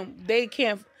needed. Listen, they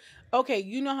can't. Okay,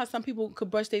 you know how some people could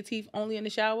brush their teeth only in the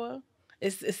shower?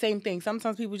 It's the same thing.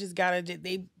 Sometimes people just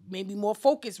they may be more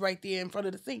focused right there in front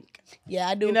of the sink. Yeah,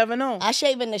 I do. You never know. I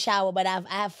shave in the shower, but I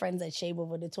have friends that shave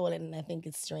over the toilet, and I think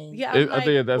it's strange. Yeah, I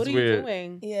think that's what are weird. You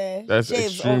doing? Yeah, that's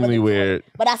extremely weird.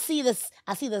 But I see this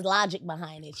logic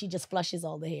behind it. She just flushes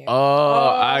all the hair. Oh,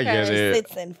 I get it. She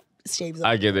sits and shaves.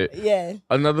 I get it. Yeah.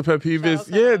 Another pet peeve is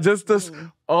just this.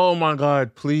 Oh my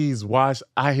God! Please wash.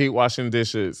 I hate washing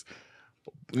dishes.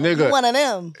 Nigga, you're one of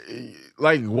them.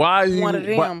 Like, why you? One of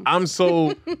them. I'm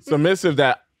so submissive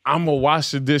that I'm gonna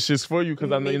wash the dishes for you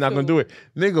because I know you're not gonna do it.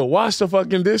 Nigga, wash the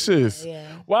fucking dishes. Yeah.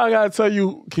 Why I gotta tell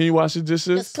you? Can you wash the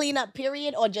dishes? Just clean up,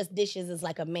 period, or just dishes is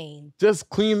like a main. Just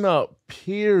clean up,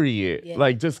 period. Yeah.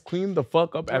 Like, just clean the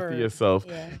fuck up after yourself.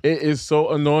 Yeah. It is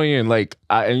so annoying. Like,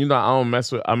 I mess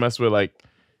with like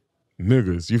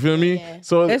niggas, you feel me? Yeah.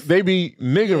 So they be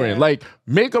niggering. Like,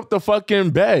 make up the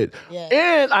fucking bed. Yeah.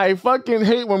 And I fucking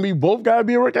hate when we both gotta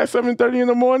be at work at 7:30 in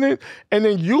the morning, and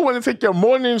then you want to take your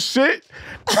morning shit,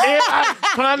 and I'm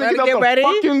trying to get out the ready?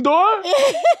 Fucking door.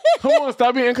 Come on,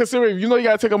 stop being inconsiderate. You know you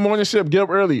gotta take a morning shift, get up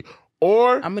early.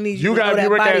 Or you gotta be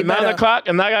working at 9 o'clock,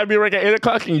 and I gotta be working at 8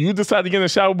 o'clock, and you decide to get in the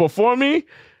shower before me.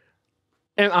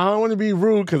 And I don't want to be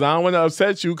rude because I don't want to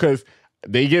upset you because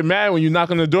they get mad when you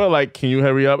knock on the door like, can you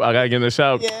hurry up? I gotta get in the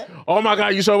shower. Yeah. Oh my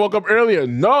God, you should have woke up earlier.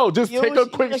 No, just take a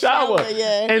quick shower.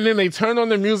 And then they turn on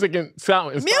the music and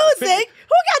sound. And music? Who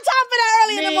got time for that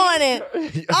early in the morning?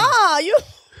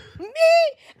 Me?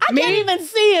 I can't even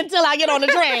see until I get on the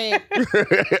train.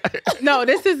 No,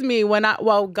 this is me.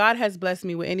 God has blessed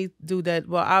me with any dude that,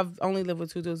 I've only lived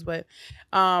with 2 dudes, but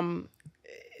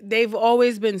they've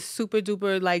always been super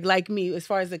duper like me as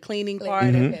far as the cleaning part.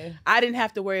 Mm-hmm. I didn't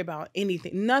have to worry about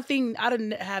anything. Nothing. I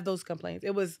didn't have those complaints.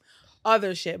 It was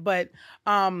other shit. But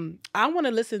I want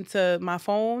to listen to my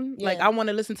phone. Yeah. Like I want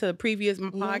to listen to the previous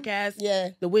podcast,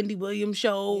 the Wendy Williams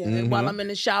show, while I'm in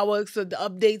the shower, so the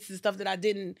updates and stuff that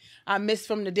I missed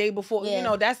from the day before. You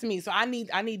know, that's me. So I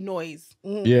need noise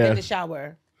in the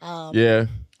shower.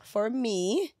 For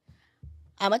me,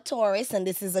 I'm a Taurus, and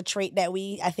this is a trait that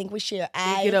I think we share.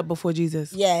 I get up before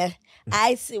Jesus. Yeah,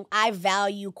 I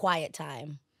value quiet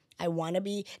time. I want to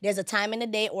be. There's a time in the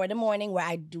day or the morning where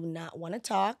I do not want to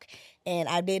talk, and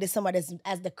I dated somebody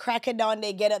as the crack of dawn.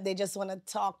 They get up, they just want to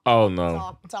talk. Oh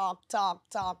no! Talk.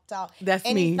 That's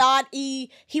and me. He thought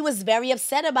he was very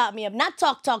upset about me. I'm not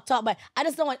talk, but I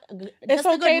just don't want. It's just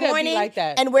okay a good morning, to be like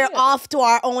that, and we're off to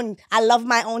our own. I love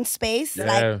my own space,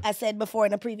 like I said before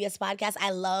in a previous podcast.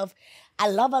 I love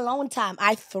alone time.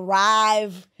 I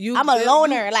thrive. I'm a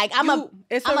loner. I'm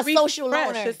a social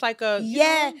loner. It's like a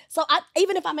So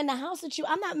even if I'm in the house with you,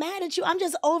 I'm not mad at you. I'm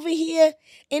just over here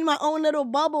in my own little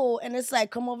bubble, and it's like,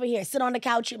 come over here, sit on the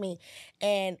couch with me,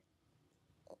 and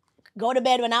go to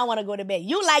bed when I want to go to bed.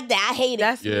 You like that? I hate it.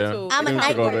 That's me too. I'm a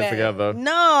night together.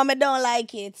 No, I don't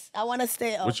like it. I want to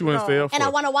stay up. What you want to stay up for? And I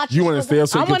want to watch. You want to stay up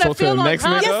so you can talk to the next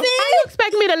nigga? You see? How you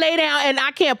expect me to lay down and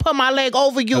I can't put my leg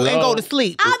over you and go to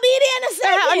sleep? I'll be there in a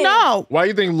second. No. Why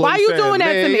you think? Why you doing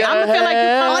that to me? I'm gonna feel like you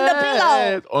on the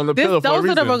pillow. On the pillow for a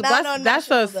reason.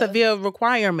 That's a severe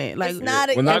requirement. Like it's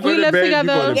not. When I go to bed, you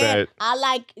go to bed. I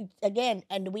like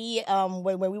and we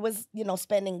when we was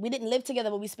spending, we didn't live together,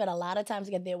 but we spent a lot of time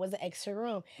together. There was an extra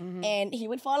room, and he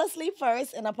would fall asleep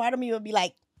first, and a part of me would be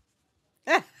like,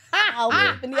 I'll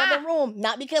sleep in the other room.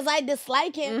 Not because I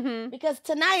dislike him, because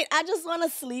tonight I just want to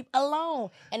sleep alone.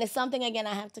 And it's something, again,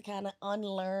 I have to kind of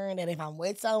unlearn. And if I'm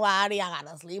with somebody, I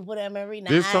got to sleep with them every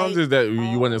night. There's times that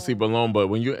you want to sleep alone, but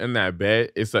when you're in that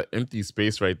bed, it's an empty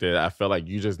space right there. I feel like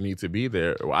you just need to be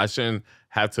there. I shouldn't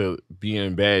have to be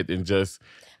in bed and just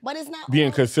but it's not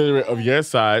being considerate of your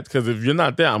side, because if you're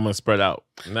not there, I'm going to spread out.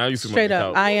 Now you see straight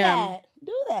up, I am.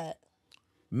 Do that.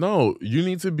 No, you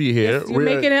need to be here. Yes, you're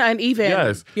making it uneven.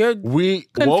 Yes. We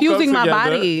confusing my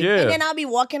body. Yeah. And then I'll be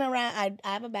walking around.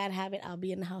 I have a bad habit. I'll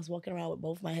be in the house walking around with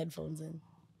both my headphones in.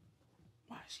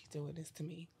 Why is she doing this to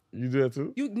me? You do that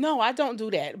too? No, I don't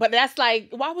do that. But that's like,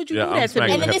 why would you do that to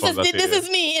me? And then this is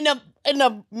me in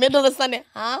the middle of Sunday.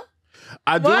 Huh?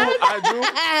 I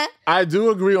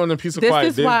do agree on the piece of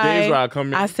quiet. There's days where I come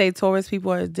in. I say Taurus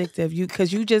people are addictive.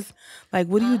 Because you just like,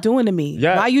 what are you doing to me?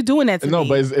 Yeah. Why are you doing that to me? No,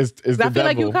 but it's the devil. I feel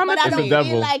like you coming. But I don't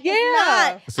feel like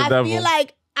it's not. I feel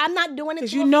like I'm not doing it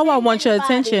because I want your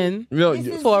attention.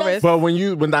 Taurus. But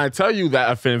when I tell you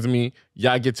that offends me,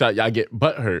 y'all get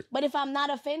butt hurt. But if I'm not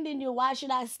offending you, why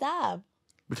should I stop?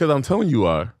 Because I'm telling you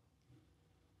are.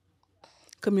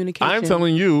 Communication. I'm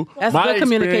telling you, that's my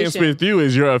experience with you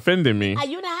is you're offending me.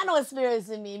 You don't have no experience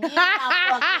with me. Now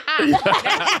she's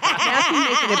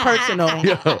making it personal.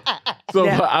 So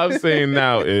what I'm saying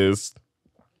now is,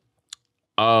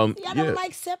 y'all don't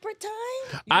like separate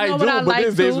time? I do, but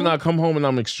there's days when I come home and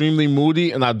I'm extremely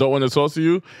moody and I don't want to talk to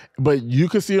you, but you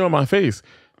can see it on my face.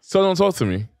 So don't talk to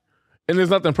me. And there's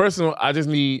nothing personal. I just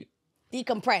need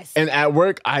decompress. And at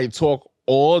work, I talk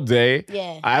all day.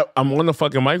 Yeah. I'm on the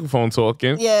fucking microphone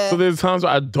talking. Yeah. So there's times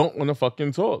where I don't want to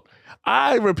fucking talk.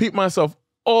 I repeat myself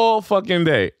all fucking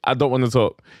day. I don't want to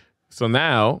talk. So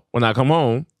now, when I come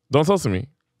home, don't talk to me.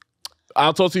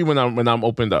 I'll talk to you when I'm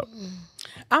opened up.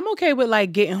 I'm okay with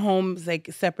like getting home like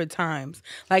separate times.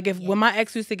 Like when my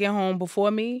ex used to get home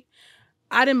before me,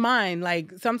 I didn't mind.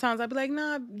 Like sometimes I'd be like,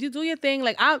 nah, you do your thing.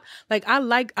 I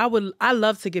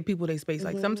love to give people their space.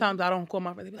 Like sometimes I don't call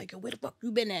my friends. They be like, where the fuck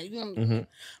you been at?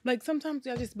 Like sometimes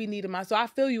I just be needing my. So I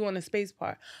feel you on the space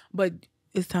part, but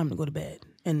it's time to go to bed,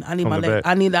 and I need my leg.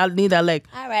 I need that leg.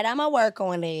 All right, I'm gonna work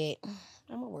on it.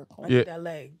 I need that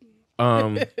leg.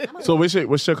 So what's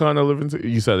your con of living?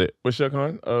 You said it. What's your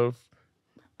con of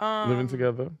living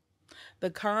together? The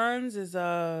cons is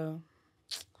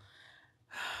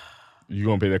You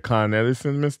gonna pay the Con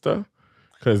Edison, mister?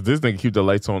 Because this nigga keep the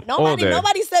lights on all day.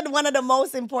 Nobody said one of the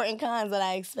most important cons that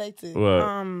I expected. What?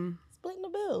 Splitting the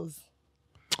bills.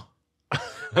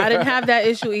 I didn't have that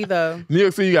issue either. New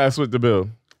York City, you gotta split the bill.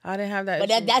 I didn't have that issue.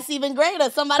 But that's even greater.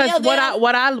 Somebody else.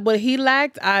 What he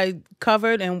lacked, I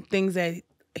covered, and things that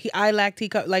I lacked, he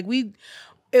covered. Like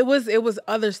it was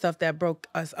other stuff that broke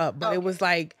us up. But it was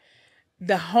like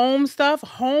the home stuff.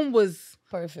 Home was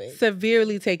perfect.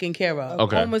 Severely taken care of.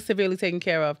 Okay. Home was severely taken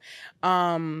care of.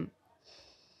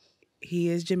 He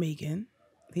is Jamaican.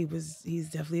 He's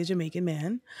definitely a Jamaican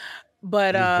man.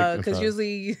 But because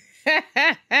usually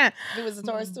he was a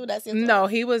Taurus too. That's your Taurus? No,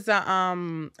 he was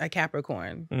a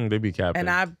Capricorn. They be Capricorn.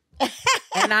 And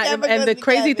And the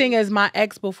crazy thing is, my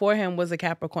ex before him was a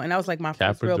Capricorn. And that was like my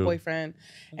first real boyfriend.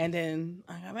 And then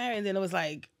I got married, and then it was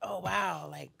like, oh wow,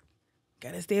 like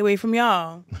gotta stay away from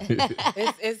y'all.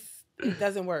 It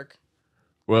doesn't work.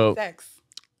 Well, sex.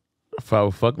 If I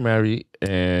would fuck, marry,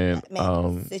 and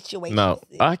situation. No,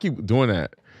 I keep doing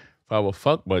that. If I would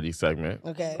fuck buddy segment,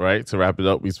 okay, right? To wrap it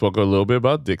up, we spoke a little bit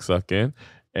about dick sucking,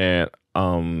 and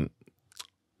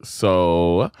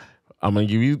so I'm gonna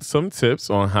give you some tips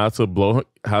on how to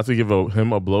give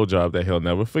him a blowjob that he'll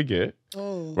never forget,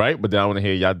 right? But then I want to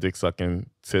hear y'all dick sucking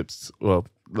tips. Well,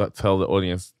 tell the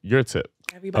audience your tip.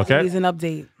 Everybody needs an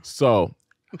update. So,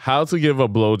 how to give a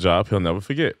blowjob he'll never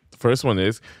forget. The first one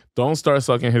is, don't start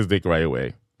sucking his dick right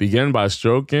away. Begin by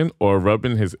stroking or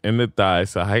rubbing his inner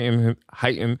thighs to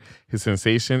heighten his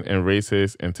sensation and raise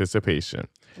his anticipation.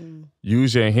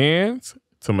 Use your hands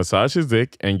to massage his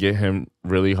dick and get him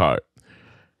really hard.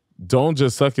 Don't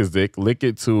just suck his dick, lick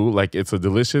it too like it's a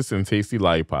delicious and tasty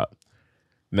lollipop.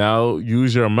 Now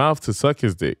use your mouth to suck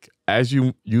his dick. As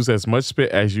you use as much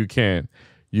spit as you can.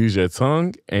 Use your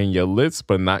tongue and your lips,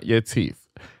 but not your teeth.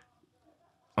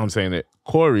 I'm saying it.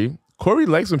 Corey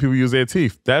likes when people use their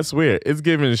teeth. That's weird. It's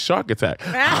giving shark attack.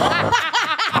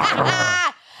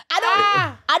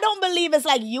 I don't believe it's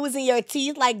like using your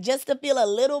teeth, like just to feel a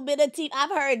little bit of teeth.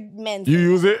 I've heard men say you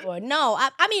use it? Before. No,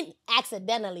 I mean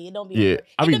accidentally. It don't be in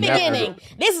the beginning.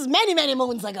 This is many, many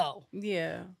moons ago.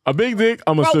 Yeah. A big dick,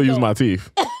 I'm gonna still use my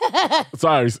teeth.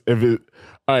 Sorry,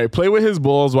 all right, play with his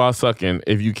balls while sucking.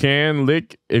 If you can,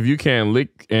 lick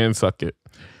and suck it.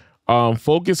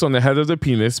 Focus on the head of the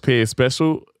penis. Pay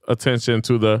special attention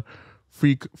to the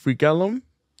frecellum.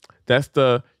 That's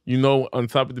on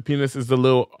top of the penis is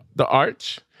the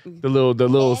arch,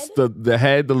 the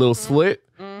head, the little slit.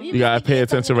 You gotta pay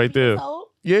attention right there.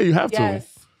 Yeah, you have to.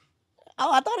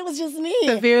 Oh, I thought it was just me.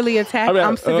 Severely attacked.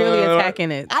 I'm severely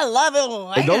attacking it. I love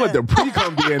it. And don't let the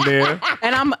pre-cum be in there.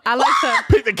 And I like to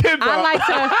pick the kids up.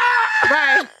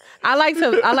 I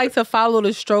like to follow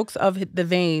the strokes of the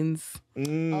veins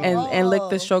and lick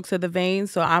the strokes of the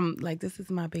veins. So I'm like, this is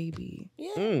my baby.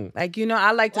 Yeah. Like,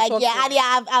 I like to talk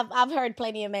I've heard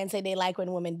plenty of men say they like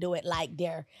when women do it like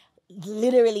they're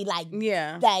literally like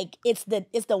it's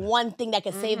the one thing that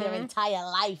can save their entire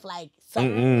life, like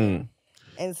something.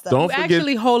 And stuff. Don't forget,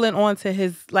 actually holding on to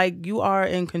his, like, you are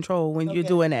in control when you're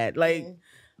doing that. Like,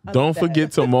 don't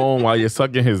forget to moan while you're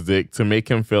sucking his dick to make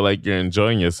him feel like you're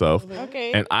enjoying yourself.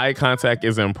 Okay. And eye contact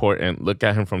is important. Look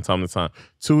at him from time to time.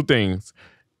 2 things.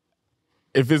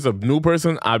 If it's a new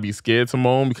person, I'd be scared to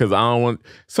moan because I don't want.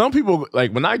 Some people,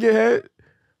 like, when I get head,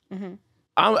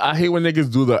 I hate when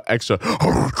niggas do the extra.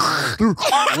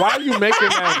 Why are you making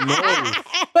that noise?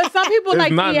 But some people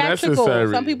like not theatrical.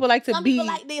 Necessary. Some people like to Some be. people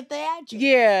like the theatrical.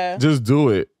 Yeah. Just do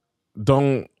it.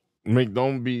 Don't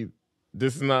be.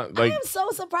 This is not like. I am so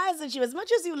surprised at you. As much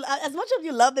as you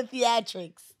love the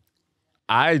theatrics.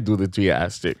 I do the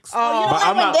theatrics. Oh, you don't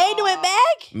like when they do it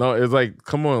back? No, it's like,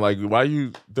 come on, like, why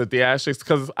you the theatrics?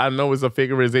 Because I know it's a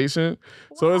figurization.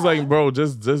 So it's like, bro,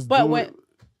 just but do it.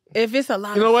 If it's a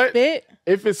lot of spit.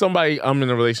 If it's somebody I'm in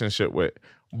a relationship with.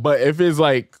 But if it's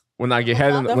like when I get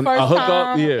head in when I hook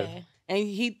up, okay. And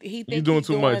he thinks you doing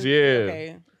too much, yeah.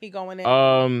 Okay. He going in.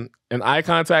 And eye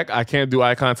contact, I can't do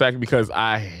eye contact because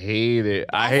I hate it.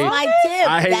 I hate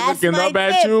looking up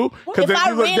at you because then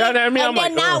you look down at me. I'm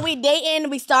like, and then now we dating,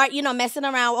 we start, messing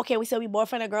around. Okay, we said we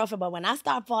boyfriend and girlfriend, but when I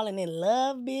start falling in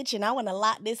love, bitch, and I want to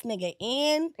lock this nigga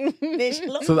in, bitch.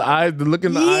 Look. So the look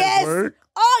in the eyes work.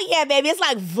 Oh yeah, baby, it's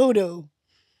like voodoo.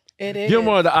 It is. Give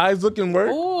more the eyes looking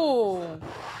work. Ooh.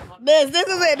 This is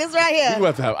it. This right here. You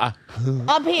about to have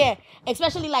up here,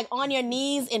 especially like on your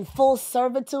knees in full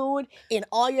servitude, in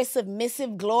all your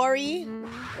submissive glory.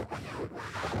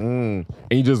 And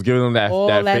you just give them that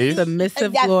face.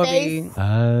 Submissive glory. Face.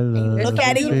 Look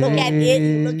at it. You look at it.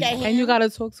 You look at him. And you gotta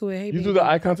talk to it. Hey, you do the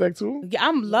eye contact too? Yeah,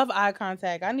 I love eye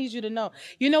contact. I need you to know.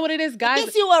 You know what it is, guys? It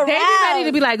gets you aroused. They be ready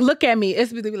to be like, look at me.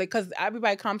 It's be like, because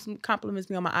everybody compliments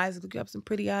me on my eyes. Look, you have some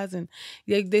pretty eyes, and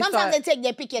sometimes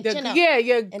they pick your chin up. Yeah,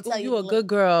 you a good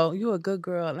girl. You a good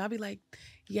girl, and I'll be like,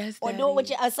 yes, or Daddy. do it with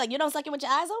your. It's like you don't suck it with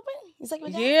your eyes open. You suck it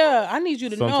with your eyes open? I need you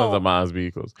to know. Sometimes my eyes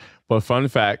be closed. But fun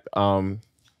fact,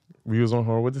 we was on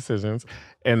Horrible Decisions,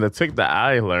 and the trick that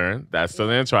I learned that I still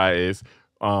didn't try is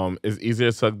it's easier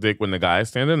to suck dick when the guy is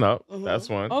standing up. That's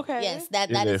one. Okay. Yes, that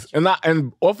is true.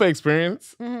 And off of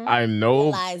experience, I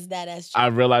know. I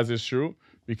realize it's true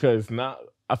because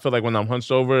I feel like when I'm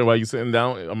hunched over while you're sitting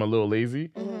down, I'm a little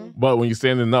lazy. But when you're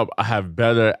standing up, I have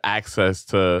better access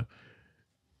to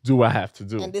do I have to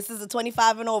do? And this is a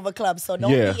 25 and over club, so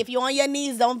don't be, if you're on your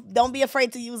knees, don't be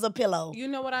afraid to use a pillow. You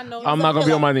know what I know? I'm not gonna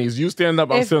be on my knees. You stand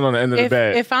up, I'm sitting on the end of the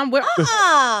bed. If I'm with,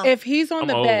 if he's on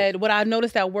the bed, what I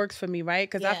notice that works for me, right?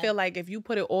 Because I feel like if you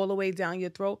put it all the way down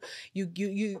your throat,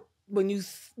 when you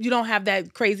don't have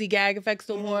that crazy gag effect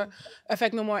no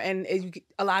more, and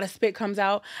a lot of spit comes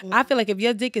out. I feel like if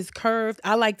your dick is curved,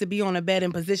 I like to be on a bed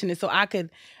and position it so I could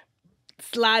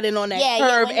slide in on that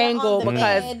curve angle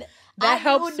because that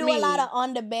helps me. I do a lot of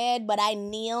on the bed, but I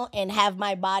kneel and have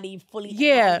my body fully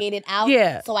elongated out.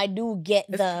 Yeah. So I do get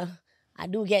a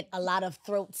lot of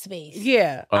throat space.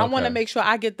 Yeah. Okay. I want to make sure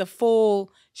I get the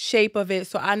full shape of it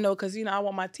so I know, because, I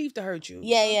want my teeth to hurt you.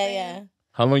 Yeah.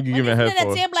 How long you giving head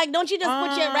for? Like, don't you just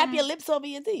wrap your lips over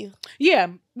your teeth? Yeah,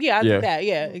 I do that.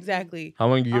 Yeah, exactly. How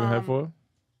long you giving head for?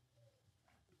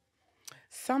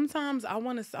 Sometimes I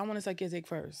want to suck your dick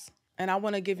first. And I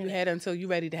want to give you head until you're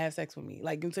ready to have sex with me.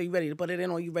 Like, until you're ready to put it in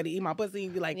or you ready to eat my pussy.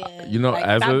 And you're like,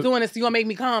 stop doing this. You're going to make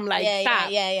me come. Like, stop.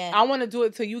 Yeah. I want to do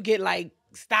it till you get like,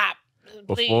 stop.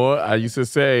 Please. Before, I used to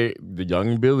say, the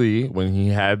young Billy, when he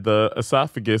had the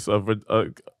esophagus of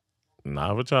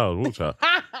not of a child, a child.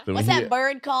 What's that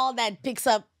bird called that picks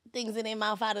up things in their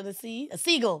mouth out of the sea? A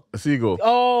seagull. A seagull.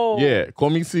 Oh. Yeah, call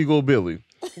me Seagull Billy.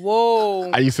 Whoa.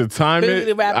 I used to time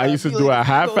it. I used to do a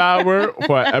half hour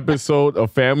for an episode of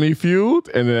Family Feud.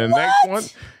 And then the next one.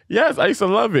 Yes, I used to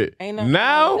love it.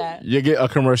 Now, you get a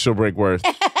commercial break worth.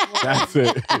 That's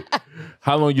it.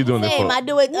 How long you doing it for? I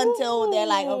do it until they're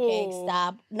like, okay,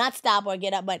 stop. Not stop or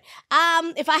get up. But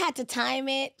if I had to time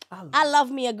it, I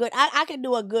love me a good, I could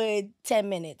do a good 10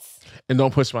 minutes. And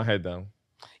don't push my head down.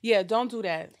 Yeah, don't do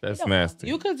that. That's nasty.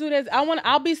 You could do this.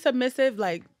 I'll be submissive,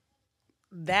 like,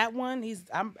 that one,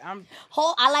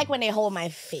 I like when they hold my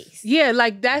face. Yeah,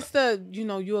 like that's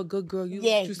you're a good girl.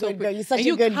 You're so girl. You're such a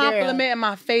good girl. You compliment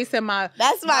my face and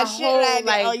that's my shit right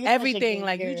there. Like everything.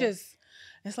 Like you just,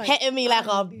 it's like petting me like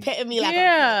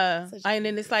yeah. And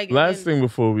then it's like last thing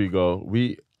before we go,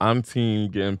 I'm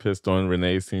team getting pissed on.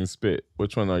 Renay's team spit.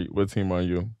 Which one are you? What team are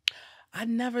you? I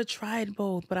never tried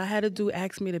both, but I had a dude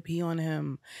ask me to pee on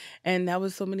him. And that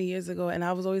was so many years ago. And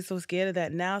I was always so scared of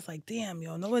that. Now it's like, damn,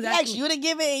 no one's asked you to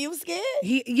give it and you scared?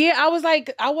 I was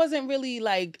like, I wasn't really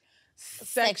like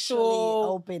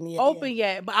sexual open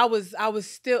yet. But I was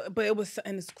still, but it was,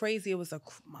 and it's crazy. It was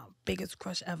my biggest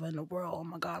crush ever in the world. Oh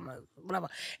my God, whatever.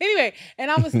 Anyway,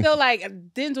 and I was still like, I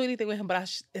didn't do anything with him,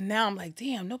 but and now I'm like,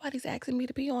 damn, nobody's asking me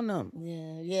to pee on them.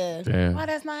 Yeah. Damn. Why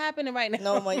that's not happening right now?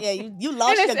 No more. Yeah, you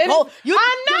lost your gold. You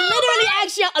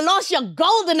literally lost your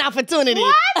golden opportunity.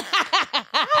 What?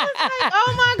 I was like,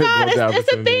 oh my God,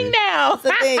 it's a thing now. It's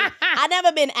a thing. I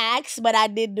never been asked, but I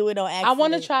did do it on accident. I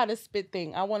want to try the spit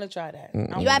thing. I want to try that.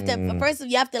 You have to first.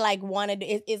 You have to like want to do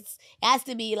it. It has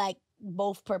to be like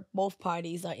both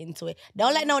parties are into it.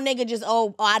 Don't let no nigga just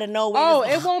out of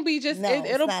nowhere. It won't be just. No,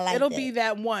 it'll be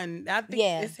that one. I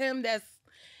think it's him that's.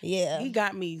 Yeah, he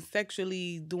got me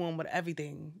sexually doing with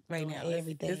everything right now.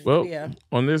 Everything.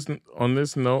 On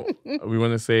this note, we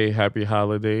want to say happy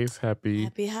holidays,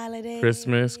 happy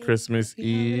holidays, Christmas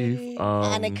Eve,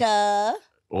 Hanukkah,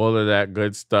 all of that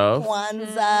good stuff.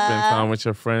 Kwanzaa. Spend time with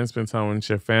your friends, spend time with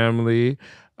your family.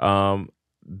 I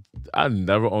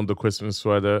never owned a Christmas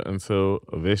sweater until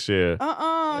this year.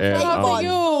 And,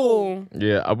 you.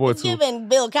 Yeah, I bought two. Giving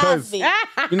Bill Cosby.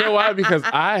 You know why? Because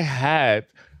I had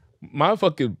my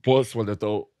fucking boss sweater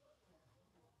though.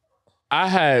 I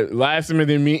had last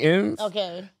minute meetings.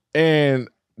 Okay. And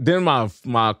then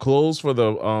my clothes for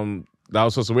the that I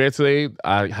was supposed to wear today,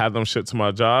 I had them shipped to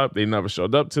my job. They never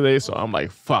showed up today, so I'm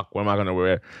like, fuck, what am I gonna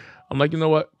wear? I'm like, you know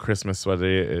what? Christmas sweater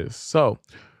it is. So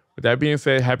with that being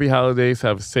said, happy holidays.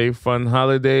 Have safe, fun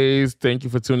holidays. Thank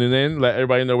you for tuning in. Let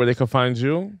everybody know where they can find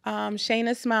you.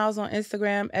 Shayna Smiles on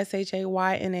Instagram,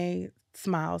 SHAYNA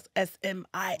Smiles,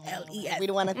 SMILES. We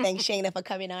want to thank Shayna for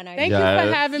coming on our show. Thank you for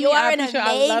having me. I appreciate it.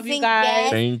 I love you guys.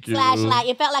 Thank you.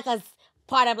 It felt like a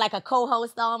part of like a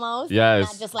co-host almost. Yes.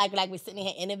 Not just like we're sitting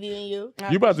here interviewing you.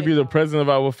 You about to be the president of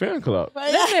our fan club.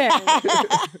 Listen,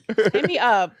 hit me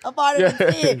up. A part of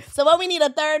the team. So when we need a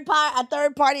third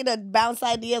party to bounce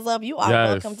ideas off, you are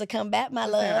welcome to come back, my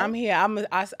love. I'm here.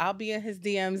 I'll be in his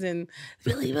DMs and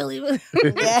Billy.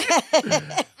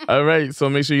 All right. So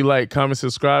make sure you like, comment,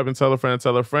 subscribe, and tell a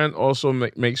friend. Also,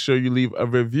 make sure you leave a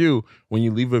review. When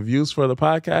you leave reviews for the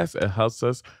podcast, it helps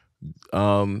us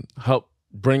help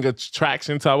bring a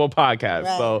traction to our podcast.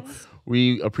 Right. So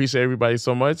we appreciate everybody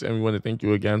so much, and we want to thank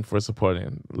you again for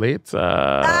supporting.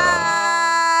 Later.